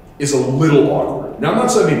 Is a little awkward. Now, I'm not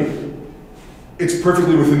saying. I mean, it's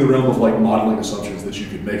perfectly within the realm of like modeling assumptions that you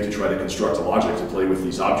could make to try to construct a logic to play with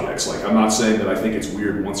these objects. Like, I'm not saying that I think it's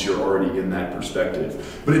weird once you're already in that perspective,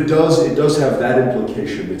 but it does have that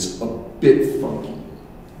implication that's a bit funky.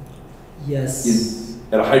 Yes.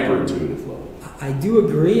 At a hyper-intuitive level. I do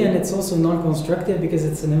agree, and it's also non-constructive because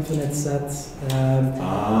it's an infinite set.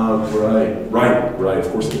 Right.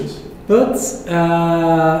 Of course it is. But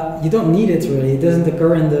you don't need it really. It doesn't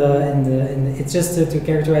occur in the. It's just to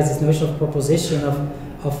characterize this notion of proposition of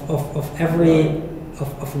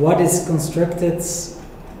what is constructed.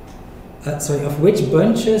 Of which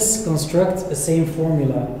bunches construct the same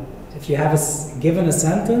formula. If you have given a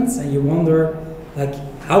sentence and you wonder, like,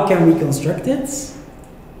 how can we construct it?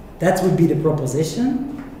 That would be the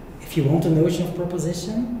proposition. If you want a notion of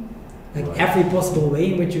proposition, like every possible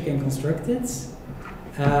way in which you can construct it.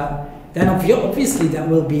 Then obviously that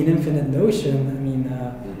will be an infinite notion. I mean,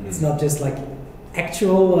 it's not just like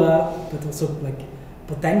actual, but also like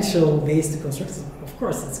potential ways to construct it. Of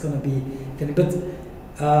course, it's going to be infinite. But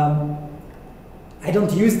I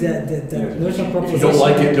don't use the notion of proposition. If you don't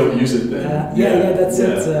like it, don't use it then. That's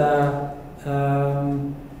it.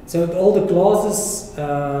 So all the clauses.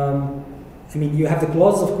 I mean, you have the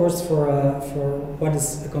clauses, of course, for what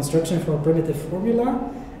is a construction for a primitive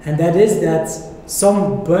formula, and that is that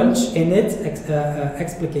some bunch in it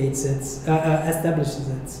explicates it, establishes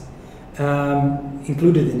it,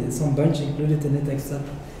 included in it. Some bunch included in it, etc.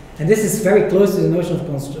 And this is very close to the notion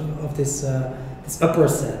of this upper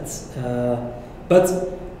set. But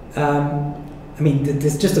I mean,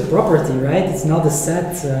 this is just a property, right? It's not a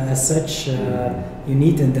set as such. You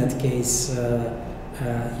need in that case.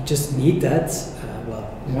 You just need that. Well,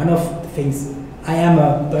 one of the things, I am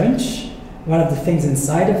a bunch. One of the things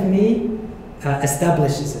inside of me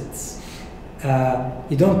establishes it.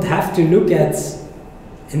 You don't have to look at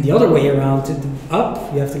in the other way around,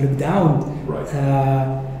 up. You have to look down. Right.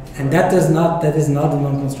 And that is not a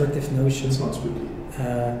non-constructive notion. It's not spooky.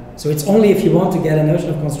 So it's only if you want to get a notion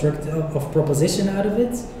of proposition out of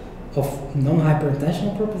it, of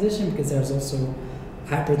non-hyperintentional proposition, because there's also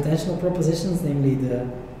hyperintentional propositions, namely the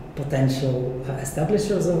potential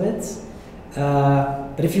establishers of it.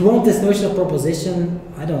 But if you want this notion of proposition,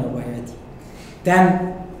 I don't know why already,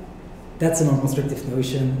 then that's a non-constructive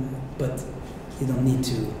notion, but you don't need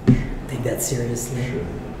to take that seriously. Sure.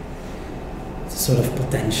 It's a sort of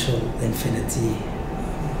potential infinity.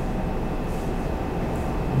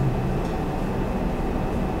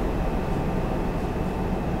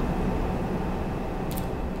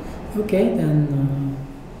 Okay, then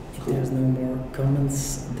if Cool. there's no more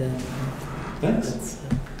comments, then Thanks.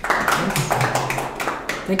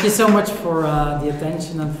 Thank you so much for the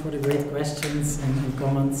attention and for the great questions and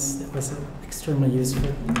comments. That was extremely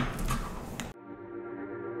useful.